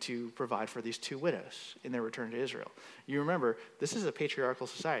going to provide for these two widows in their return to Israel. You remember, this is a patriarchal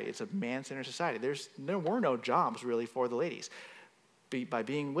society. It's a man-centered society. There were no jobs really for the ladies. By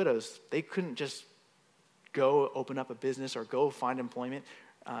being widows, they couldn't just go open up a business or go find employment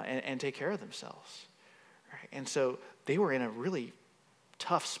and take care of themselves. Right? And so they were in a really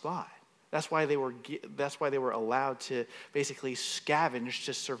tough spot. That's why they were allowed to basically scavenge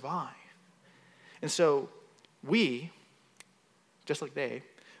to survive. And so we, just like they,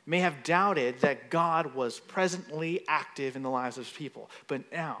 may have doubted that God was presently active in the lives of his people. But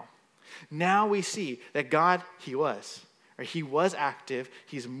now we see that God, he was active.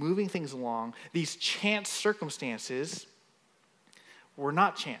 He's moving things along. These chance circumstances were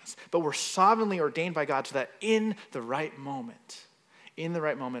not chance, but were sovereignly ordained by God so that in the right moment,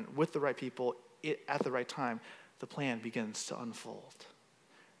 with the right people, at the right time, the plan begins to unfold.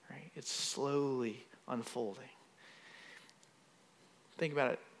 Right? It's slowly unfolding. Think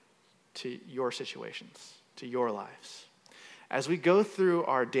about it to your situations, to your lives. As we go through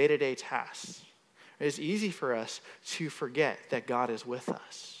our day-to-day tasks, it's easy for us to forget that God is with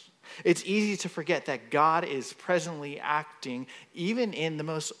us. It's easy to forget that God is presently acting even in the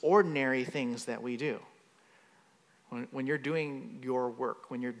most ordinary things that we do. When you're doing your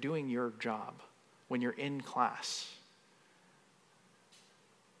work, when you're doing your job, when you're in class,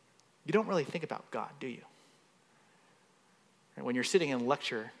 you don't really think about God, do you? When you're sitting in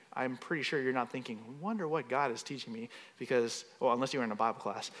lecture, I'm pretty sure you're not thinking, I wonder what God is teaching me because, well, unless you're in a Bible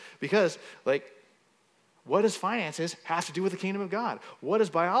class. Because, what does finances have to do with the kingdom of God? What does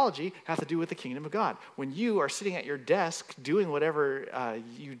biology have to do with the kingdom of God? When you are sitting at your desk doing whatever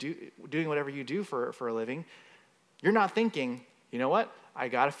you do for a living, you're not thinking, you know what? I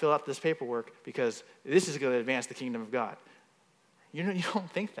got to fill out this paperwork because this is going to advance the kingdom of God. You don't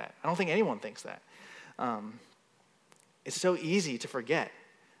think that. I don't think anyone thinks that. It's so easy to forget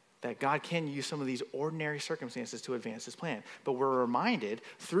that God can use some of these ordinary circumstances to advance his plan. But we're reminded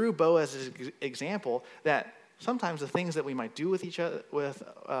through Boaz's example that sometimes the things that we might do with each other, with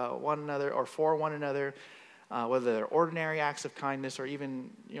one another or for one another, whether they're ordinary acts of kindness or even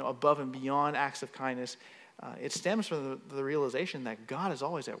above and beyond acts of kindness, it stems from the realization that God is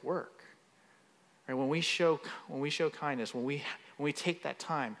always at work. Right? When we show kindness, when we take that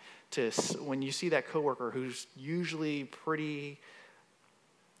time when you see that coworker who's usually pretty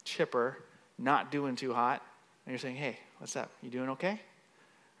chipper, not doing too hot, and you're saying, hey, what's up? You doing okay?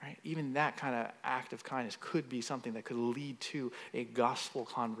 Right? Even that kind of act of kindness could be something that could lead to a gospel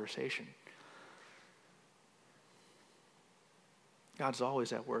conversation. God's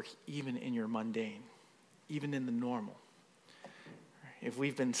always at work, even in your mundane, even in the normal. If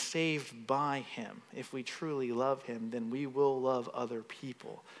we've been saved by him, if we truly love him, then we will love other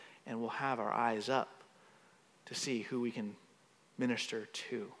people, and we'll have our eyes up to see who we can minister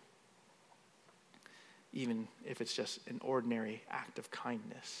to, even if it's just an ordinary act of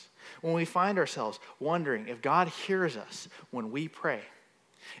kindness. When we find ourselves wondering if God hears us when we pray,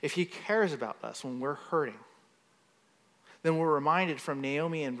 if he cares about us when we're hurting, then we're reminded from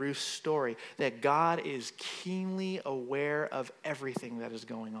Naomi and Ruth's story that God is keenly aware of everything that is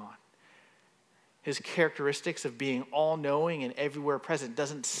going on. His characteristics of being all-knowing and everywhere present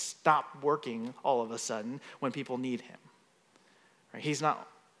doesn't stop working all of a sudden when people need him. Right? He's not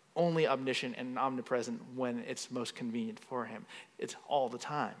only omniscient and omnipresent when it's most convenient for him. It's all the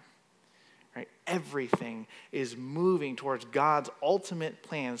time. Right? Everything is moving towards God's ultimate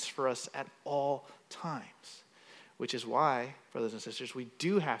plans for us at all times. Which is why, brothers and sisters, we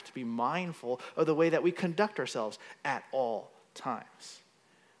do have to be mindful of the way that we conduct ourselves at all times.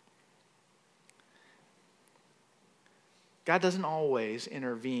 God doesn't always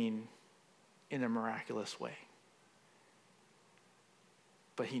intervene in a miraculous way.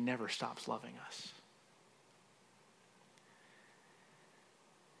 But he never stops loving us.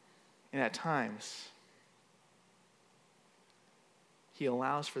 And at times, he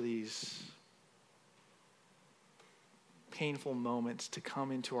allows for these painful moments to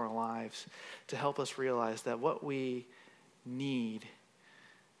come into our lives to help us realize that what we need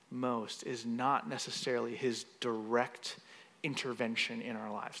most is not necessarily his direct intervention in our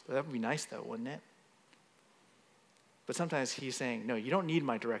lives. That would be nice though, wouldn't it? But sometimes he's saying, no, you don't need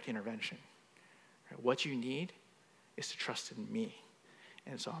my direct intervention. What you need is to trust in me.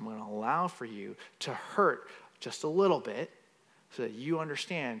 And so I'm going to allow for you to hurt just a little bit so that you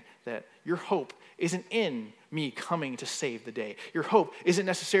understand that your hope isn't in me coming to save the day. Your hope isn't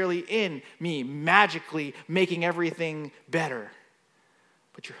necessarily in me magically making everything better.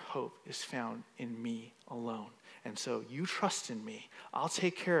 But your hope is found in me alone. And so you trust in me. I'll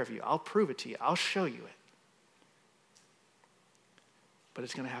take care of you. I'll prove it to you. I'll show you it. But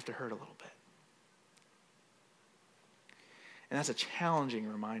it's going to have to hurt a little bit. And that's a challenging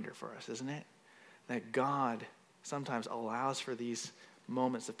reminder for us, isn't it? That God sometimes allows for these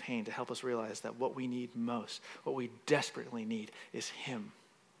moments of pain to help us realize that what we need most, what we desperately need, is him.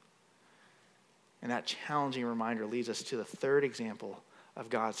 And that challenging reminder leads us to the third example of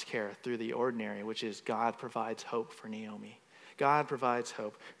God's care through the ordinary, which is God provides hope for Naomi. God provides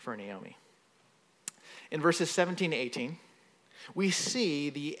hope for Naomi. In verses 17 to 18, we see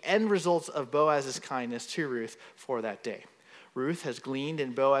the end results of Boaz's kindness to Ruth for that day. Ruth has gleaned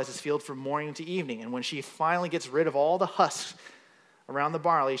in Boaz's field from morning to evening, and when she finally gets rid of all the husks around the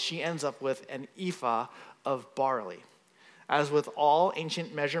barley, she ends up with an ephah of barley. As with all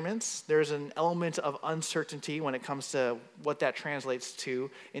ancient measurements, there's an element of uncertainty when it comes to what that translates to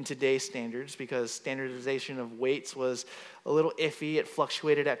in today's standards, because standardization of weights was a little iffy. It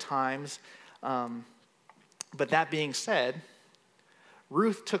fluctuated at times. But that being said,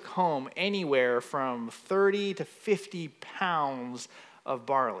 Ruth took home anywhere from 30 to 50 pounds of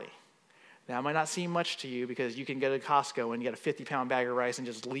barley. Now, it might not seem much to you because you can go to Costco and get a 50-pound bag of rice and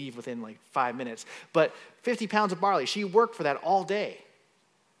just leave within like 5 minutes. But 50 pounds of barley, she worked for that all day.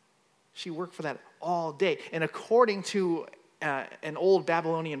 She worked for that all day. And according to an old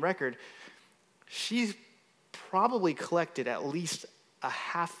Babylonian record, she probably collected at least a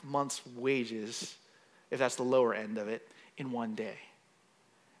half month's wages, if that's the lower end of it, in one day.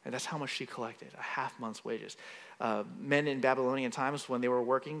 And that's how much she collected, a half month's wages. Men in Babylonian times, when they were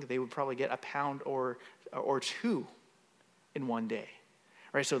working, they would probably get a pound or two in one day.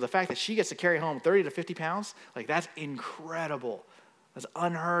 Right? So the fact that she gets to carry home 30 to 50 pounds, like that's incredible. That's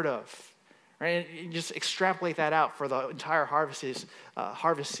unheard of. Right? And you just extrapolate that out for the entire harvest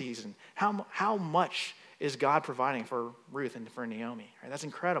season. How much is God providing for Ruth and for Naomi? Right? That's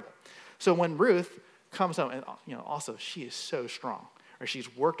incredible. So when Ruth comes home, and also she is so strong. Right?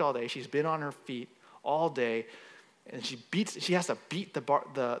 She's worked all day. She's been on her feet all day. And she has to beat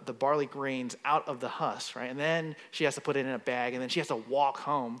the barley grains out of the husk, right? And then she has to put it in a bag, and then she has to walk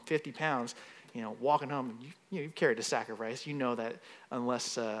home 50 pounds. Walking home, you've carried a sack of rice. You know that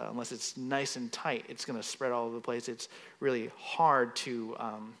unless it's nice and tight, it's going to spread all over the place. It's really hard to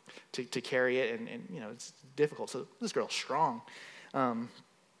carry it, and it's difficult. So this girl's strong.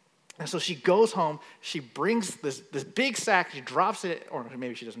 And so she goes home, she brings this big sack, she drops it, or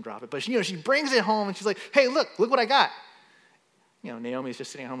maybe she doesn't drop it, but she brings it home and she's like, hey, look what I got. Naomi's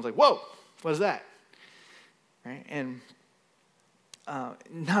just sitting at home, like, whoa, what is that? Right? And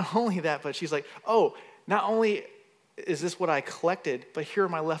not only that, but she's like, oh, not only is this what I collected, but here are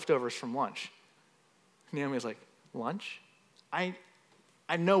my leftovers from lunch. Naomi's like, lunch? I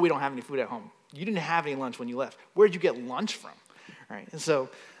know we don't have any food at home. You didn't have any lunch when you left. Where'd you get lunch from? Right? And so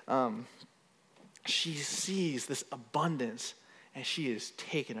she sees this abundance, and she is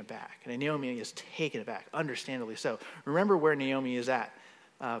taken aback. And Naomi is taken aback, understandably so. Remember where Naomi is at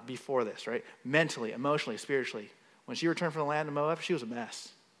before this, right? Mentally, emotionally, spiritually. When she returned from the land of Moab, she was a mess.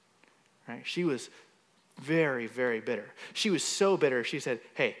 Right? She was very, very bitter. She was so bitter, she said,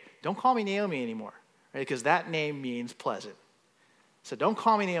 hey, don't call me Naomi anymore, right? Because that name means pleasant. So don't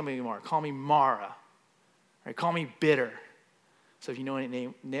call me Naomi anymore. Call me Mara. Right? Call me bitter. So if you know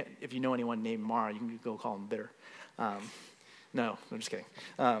anyone named Mara, you can go call him bitter. No, I'm just kidding.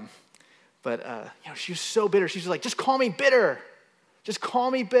 But she was so bitter. She's like, just call me bitter. Just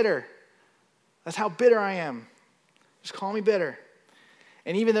call me bitter. That's how bitter I am. Just call me bitter.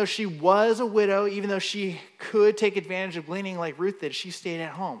 And even though she was a widow, even though she could take advantage of gleaning like Ruth did, she stayed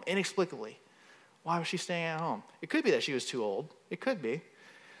at home, inexplicably. Why was she staying at home? It could be that she was too old. It could be.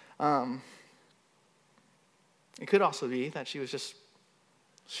 It could also be that she was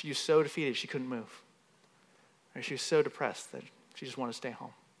so defeated she couldn't move. Or she was so depressed that she just wanted to stay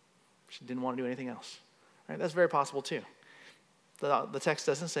home. She didn't want to do anything else. Right? That's very possible too. The text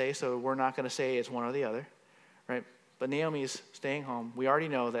doesn't say, so we're not going to say it's one or the other. Right? But Naomi's staying home. We already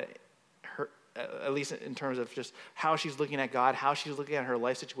know that her, at least in terms of just how she's looking at God, how she's looking at her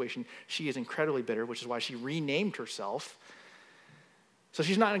life situation, she is incredibly bitter, which is why she renamed herself. So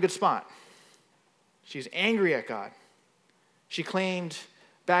she's not in a good spot. She's angry at God. She claimed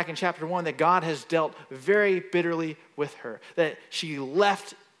back in chapter 1 that God has dealt very bitterly with her, that she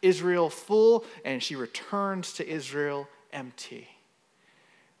left Israel full and she returns to Israel empty.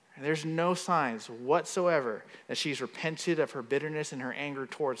 And there's no signs whatsoever that she's repented of her bitterness and her anger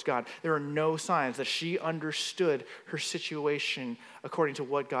towards God. There are no signs that she understood her situation according to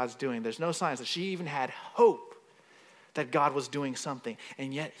what God's doing. There's no signs that she even had hope that God was doing something.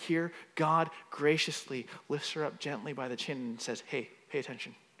 And yet here, God graciously lifts her up gently by the chin and says, hey, pay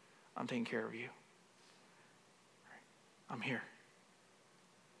attention. I'm taking care of you. I'm here.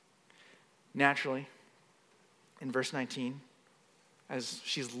 Naturally, in verse 19, as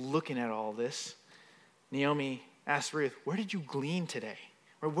she's looking at all this, Naomi asks Ruth, where did you glean today?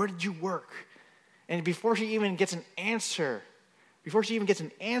 Or where did you work? And before she even gets an answer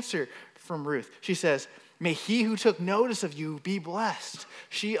from Ruth, she says, may he who took notice of you be blessed.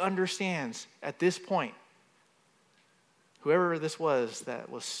 She understands at this point, whoever this was that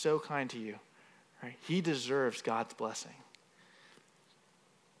was so kind to you, right? He deserves God's blessing.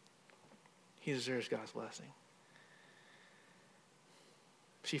 He deserves God's blessing.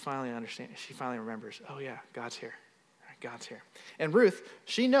 She finally understands. She finally remembers, oh yeah, God's here. God's here. And Ruth,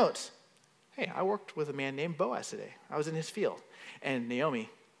 she notes, hey, I worked with a man named Boaz today. I was in his field. And Naomi,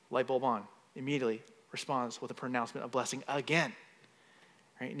 light bulb on, immediately responds with a pronouncement of blessing again.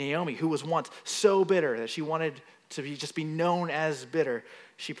 Right? Naomi, who was once so bitter that she wanted to just be known as bitter,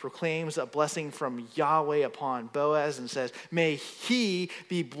 she proclaims a blessing from Yahweh upon Boaz and says, may he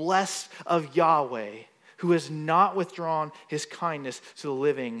be blessed of Yahweh, who has not withdrawn his kindness to the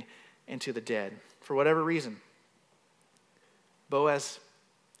living and to the dead. For whatever reason, Boaz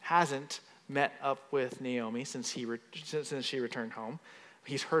hasn't met up with Naomi since she returned home.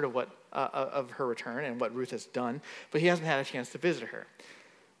 He's heard of her return and what Ruth has done, but he hasn't had a chance to visit her.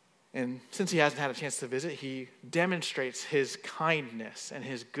 And since he hasn't had a chance to visit, he demonstrates his kindness and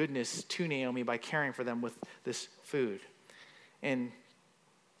his goodness to Naomi by caring for them with this food. And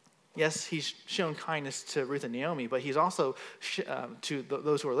yes, he's shown kindness to Ruth and Naomi, but he's also to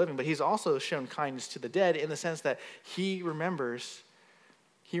those who are living, but he's also shown kindness to the dead in the sense that he remembers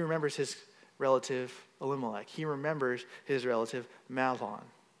his relative Elimelech. He remembers his relative Mahlon.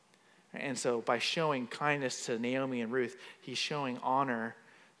 And so by showing kindness to Naomi and Ruth, he's showing honor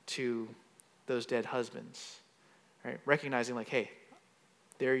to those dead husbands, right? Recognizing like, hey,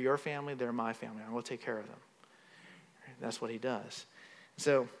 they're your family, they're my family. I will take care of them. Right? That's what he does.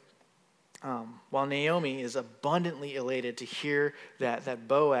 So while Naomi is abundantly elated to hear that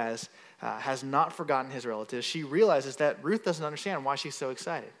Boaz has not forgotten his relatives, she realizes that Ruth doesn't understand why she's so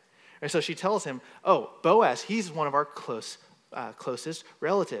excited. And so she tells him, oh, Boaz, he's one of our closest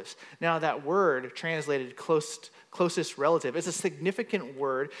relatives. Now that word translated closest relative is a significant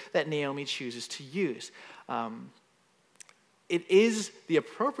word that Naomi chooses to use. It is the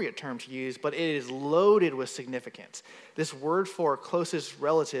appropriate term to use, but it is loaded with significance. This word for closest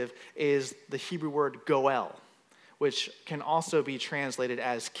relative is the Hebrew word goel, which can also be translated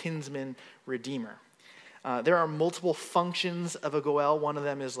as kinsman redeemer. There are multiple functions of a goel. One of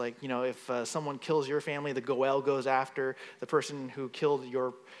them is like, if someone kills your family, the goel goes after the person who killed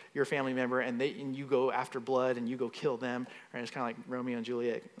your family member, and you go after blood and you go kill them. Right? It's kind of like Romeo and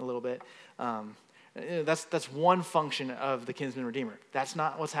Juliet a little bit. That's one function of the kinsman redeemer. That's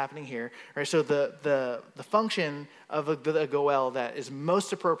not what's happening here. Right? So the function of the goel that is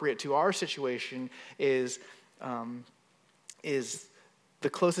most appropriate to our situation is the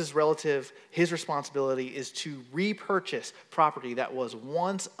closest relative. His responsibility is to repurchase property that was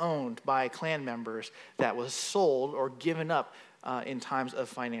once owned by clan members that was sold or given up in times of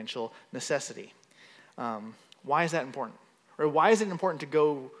financial necessity. Why is that important? Or why is it important to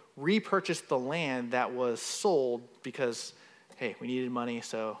go repurchase the land that was sold because, hey, we needed money,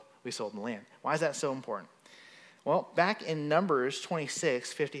 so we sold the land? Why is that so important? Well, back in Numbers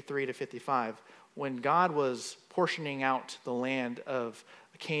 26, 53 to 55, when God was portioning out the land of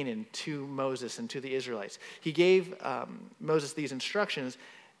Canaan to Moses and to the Israelites, he gave Moses these instructions,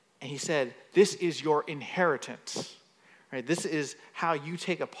 and he said, this is your inheritance. Right? This is how you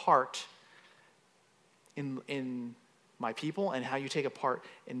take a part in my people and how you take a part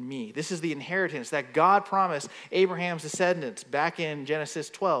in me. This is the inheritance that God promised Abraham's descendants back in Genesis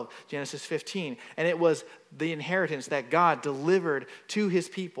 12, Genesis 15. And it was the inheritance that God delivered to his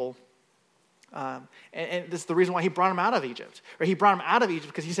people. And this is the reason why he brought them out of Egypt. Or he brought them out of Egypt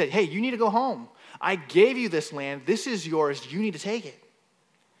because he said, hey, you need to go home. I gave you this land. This is yours. You need to take it.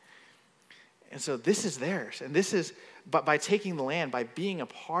 And so this is theirs. And this is, but by taking the land, by being a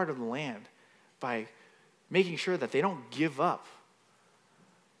part of the land, by making sure that they don't give up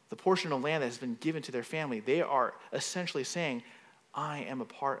the portion of land that has been given to their family, they are essentially saying, I am a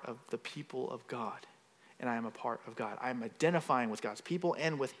part of the people of God, and I am a part of God. I am identifying with God's people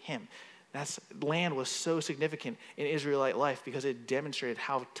and with him. Land was so significant in Israelite life because it demonstrated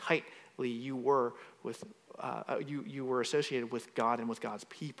how tightly you were you were associated with God and with God's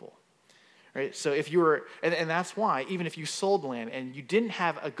people. Right? So if you were, and that's why, even if you sold land and you didn't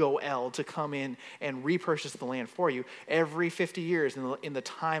have a goel to come in and repurchase the land for you, every 50 years in the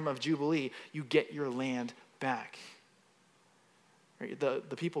time of Jubilee, you get your land back. Right?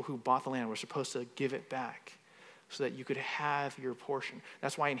 The people who bought the land were supposed to give it back so that you could have your portion.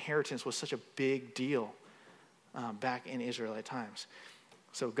 That's why inheritance was such a big deal back in Israelite times.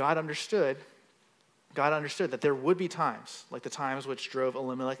 So God understood that there would be times, like the times which drove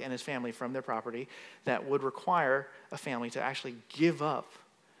Elimelech and his family from their property, that would require a family to actually give up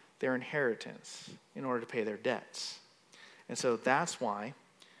their inheritance in order to pay their debts. And so that's why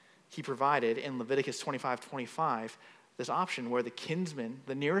he provided in Leviticus 25:25 this option where the kinsman,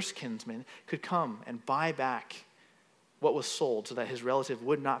 the nearest kinsman, could come and buy back what was sold so that his relative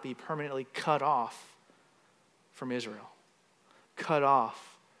would not be permanently cut off from Israel, cut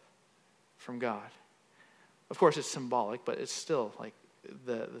off from God. Of course, it's symbolic, but it's still like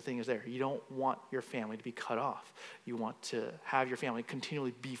the thing is there. You don't want your family to be cut off. You want to have your family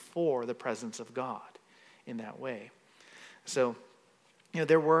continually before the presence of God in that way. So,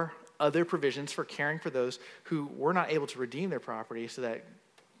 there were other provisions for caring for those who were not able to redeem their property so that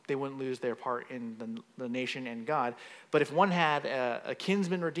they wouldn't lose their part in the nation and God. But if one had a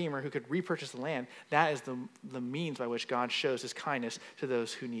kinsman redeemer who could repurchase the land, that is the means by which God shows his kindness to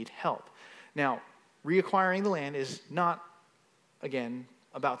those who need help. Now, reacquiring the land is not, again,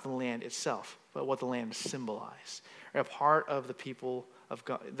 about the land itself, but what the land symbolized. A part of the people of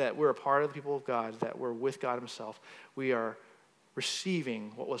God, that we're a part of the people of God, that we're with God himself. We are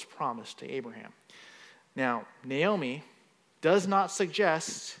receiving what was promised to Abraham. Now, Naomi does not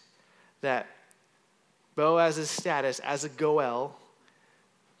suggest that Boaz's status as a Goel,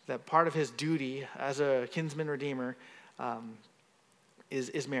 that part of his duty as a kinsman redeemer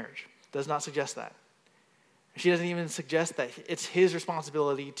is marriage. Does not suggest that. She doesn't even suggest that it's his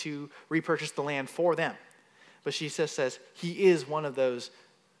responsibility to repurchase the land for them. But she just says he is one of those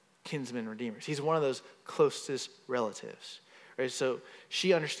kinsman redeemers. He's one of those closest relatives. Right? So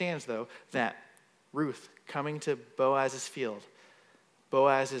she understands, though, that Ruth coming to Boaz's field,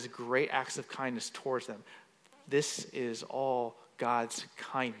 Boaz's great acts of kindness towards them, this is all God's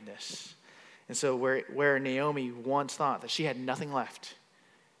kindness. And so where Naomi once thought that she had nothing left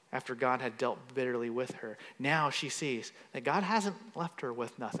after God had dealt bitterly with her, now she sees that God hasn't left her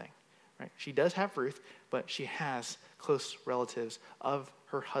with nothing. Right? She does have Ruth, but she has close relatives of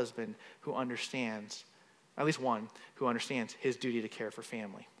her husband who understands, at least one, who understands his duty to care for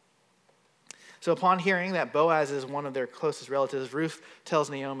family. So upon hearing that Boaz is one of their closest relatives, Ruth tells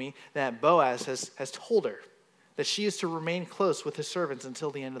Naomi that Boaz has told her that she is to remain close with his servants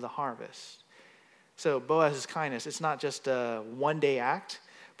until the end of the harvest. So Boaz's kindness, it's not just a one-day act,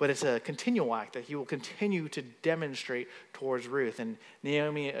 but it's a continual act that he will continue to demonstrate towards Ruth. And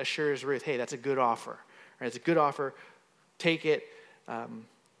Naomi assures Ruth, hey, that's a good offer. Right? It's a good offer. Take it.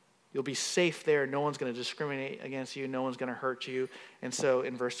 You'll be safe there. No one's going to discriminate against you. No one's going to hurt you. And so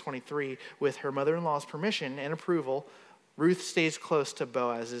in verse 23, with her mother-in-law's permission and approval, Ruth stays close to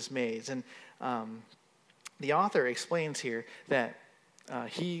Boaz's maids. And the author explains here that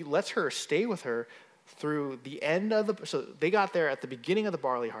he lets her stay with her through the end of so they got there at the beginning of the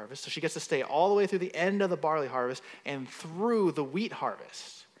barley harvest, so she gets to stay all the way through the end of the barley harvest and through the wheat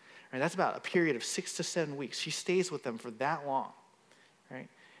harvest. Right? That's about a period of 6 to 7 weeks. She stays with them for that long, right?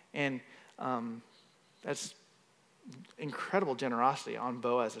 And that's incredible generosity on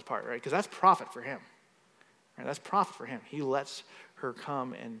Boaz's part, right? Because that's profit for him. Right? That's profit for him. He lets her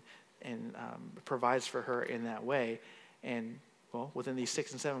come and provides for her in that way. And well, within these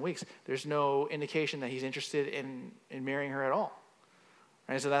 6 and 7 weeks, there's no indication that he's interested in marrying her at all.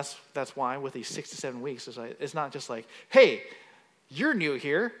 Right? So that's why with these 6 to 7 weeks, it's not just like, hey, you're new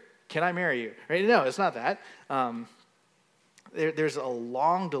here. Can I marry you? Right? No, it's not that. There's a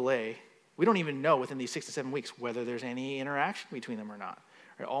long delay. We don't even know within these 6 to 7 weeks whether there's any interaction between them or not.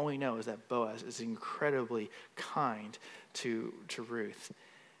 Right? All we know is that Boaz is incredibly kind to Ruth.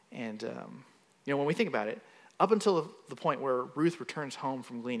 And, when we think about it, up until the point where Ruth returns home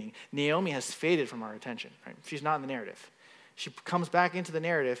from gleaning, Naomi has faded from our attention. Right? She's not in the narrative. She comes back into the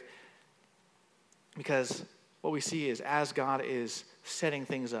narrative because what we see is as God is setting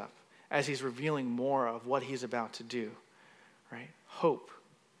things up, as he's revealing more of what he's about to do, right? Hope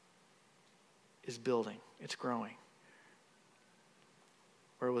is building. It's growing.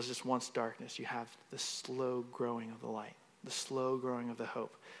 Where it was just once darkness, you have the slow growing of the light, the slow growing of the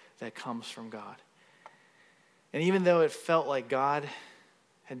hope that comes from God. And even though it felt like God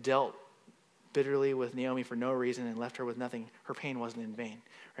had dealt bitterly with Naomi for no reason and left her with nothing, her pain wasn't in vain.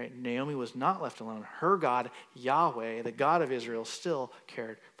 Right? Naomi was not left alone. Her God, Yahweh, the God of Israel, still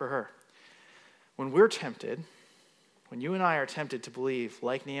cared for her. When we're tempted, when you and I are tempted to believe,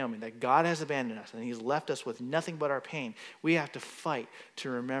 like Naomi, that God has abandoned us and he's left us with nothing but our pain, we have to fight to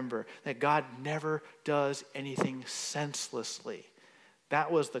remember that God never does anything senselessly.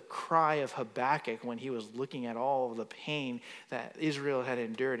 That was the cry of Habakkuk when he was looking at all of the pain that Israel had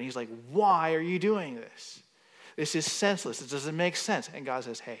endured. And he's like, why are you doing this? This is senseless. It doesn't make sense. And God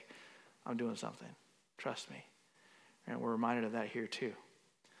says, hey, I'm doing something. Trust me. And we're reminded of that here too.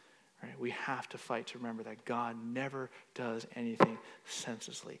 Right? We have to fight to remember that God never does anything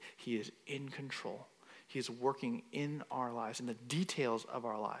senselessly. He is in control. He is working in our lives, in the details of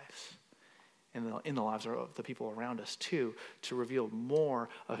our lives. and in the lives of the people around us too, to reveal more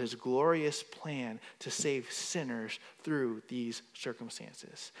of his glorious plan to save sinners through these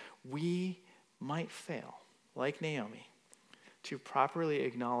circumstances. We might fail, like Naomi, to properly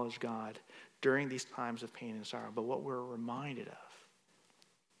acknowledge God during these times of pain and sorrow. But what we're reminded of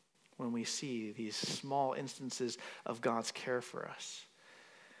when we see these small instances of God's care for us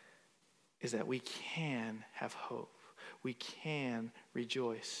is that we can have hope. We can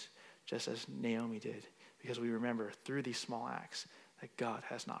rejoice, just as Naomi did, because we remember through these small acts that God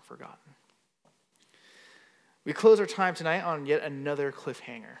has not forgotten. We close our time tonight on yet another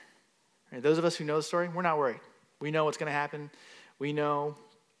cliffhanger. Right, those of us who know the story, we're not worried. We know what's going to happen. We know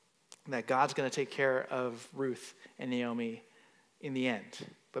that God's going to take care of Ruth and Naomi in the end.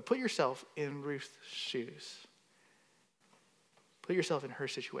 But put yourself in Ruth's shoes. Put yourself in her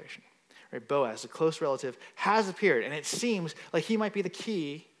situation. Right, Boaz, a close relative, has appeared, and it seems like he might be the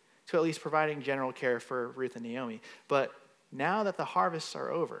key to at least providing general care for Ruth and Naomi. But now that the harvests are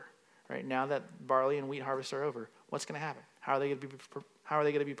over, right, now that barley and wheat harvests are over, what's going to happen? How are they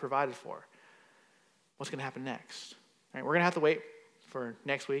going to be provided for? What's going to happen next? Right, we're going to have to wait for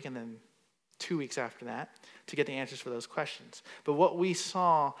next week and then 2 weeks after that to get the answers for those questions. But what we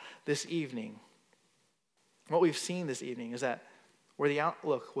saw this evening, what we've seen this evening, is that where the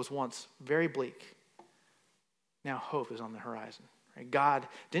outlook was once very bleak, now hope is on the horizon. Right? God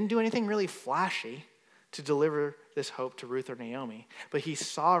didn't do anything really flashy to deliver this hope to Ruth or Naomi, but he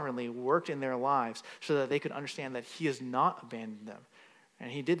sovereignly worked in their lives so that they could understand that he has not abandoned them.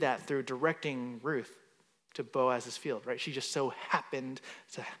 And he did that through directing Ruth to Boaz's field, right? She just so happened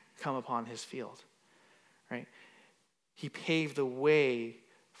to come upon his field, right? He paved the way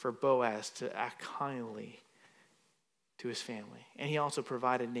for Boaz to act kindly to his family. And he also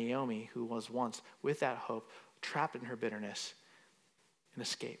provided Naomi, who was once with that hope, trapped in her bitterness, an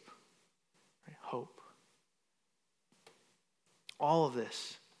escape, right? Hope. All of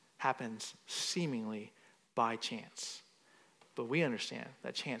this happens seemingly by chance. But we understand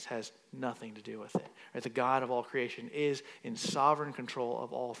that chance has nothing to do with it. Right? The God of all creation is in sovereign control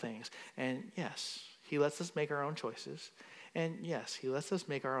of all things. And yes, he lets us make our own choices. And yes, he lets us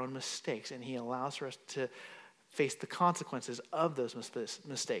make our own mistakes. And he allows for us to face the consequences of those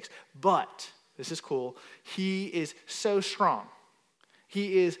mistakes. But, this is cool, he is so strong.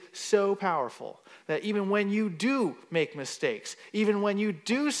 He is so powerful that even when you do make mistakes, even when you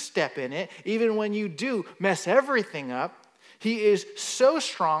do step in it, even when you do mess everything up, he is so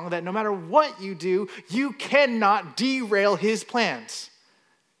strong that no matter what you do, you cannot derail his plans.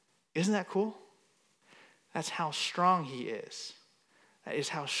 Isn't that cool? That's how strong he is. That is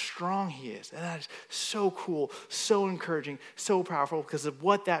how strong he is. And that is so cool, so encouraging, so powerful, because of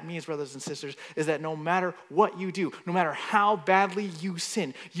what that means, brothers and sisters, is that no matter what you do, no matter how badly you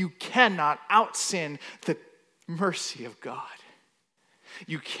sin, you cannot out-sin the mercy of God.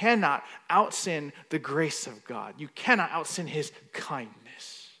 You cannot out-sin the grace of God. You cannot out-sin his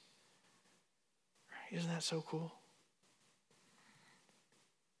kindness. Right? Isn't that so cool?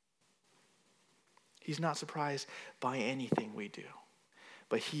 He's not surprised by anything we do,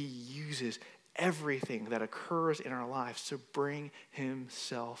 but he uses everything that occurs in our lives to bring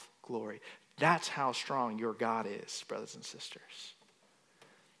himself glory. That's how strong your God is, brothers and sisters.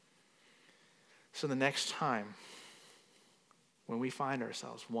 So the next time when we find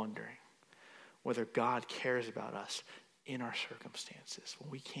ourselves wondering whether God cares about us in our circumstances, when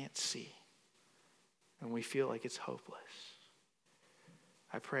we can't see, and we feel like it's hopeless,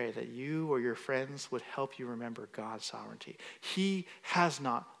 I pray that you or your friends would help you remember God's sovereignty. He has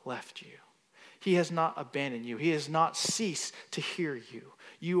not left you. He has not abandoned you. He has not ceased to hear you.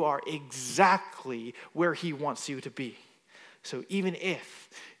 You are exactly where he wants you to be. So even if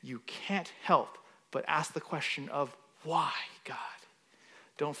you can't help but ask the question of why, God,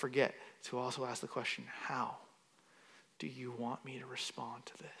 don't forget to also ask the question, how do you want me to respond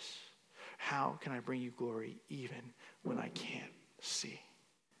to this? How can I bring you glory even when I can't see?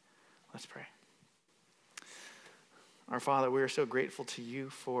 Let's pray. Our Father, we are so grateful to you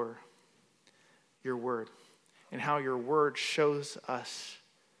for your word and how your word shows us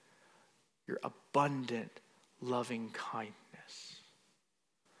your abundant loving kindness,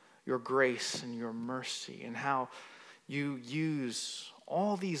 your grace and your mercy, and how you use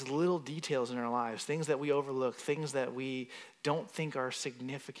all these little details in our lives, things that we overlook, things that we don't think are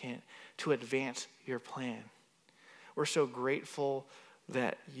significant, to advance your plan. We're so grateful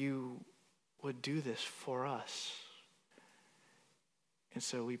that you would do this for us. And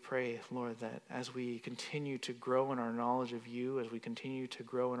so we pray, Lord, that as we continue to grow in our knowledge of you, as we continue to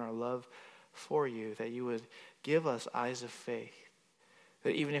grow in our love for you, that you would give us eyes of faith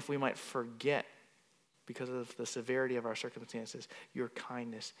That even if we might forget because of the severity of our circumstances, your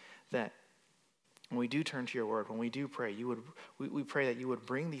kindness, that when we do turn to your word, when we do pray, we pray that you would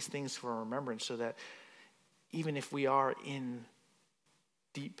bring these things to our remembrance so that even if we are in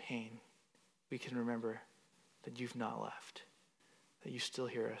deep pain, we can remember that you've not left, that you still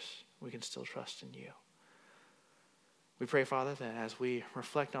hear us. We can still trust in you. We pray, Father, that as we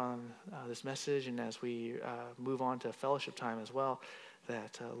reflect on this message and as we move on to fellowship time as well,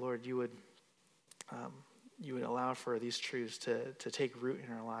 that, Lord, you would allow for these truths to take root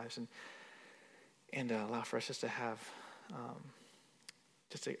in our lives and allow for us just to have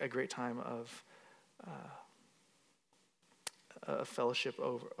just a great time of a fellowship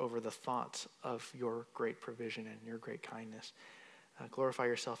over the thoughts of your great provision and your great kindness. Glorify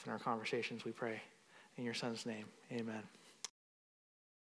yourself in our conversations, we pray. In your Son's name, amen.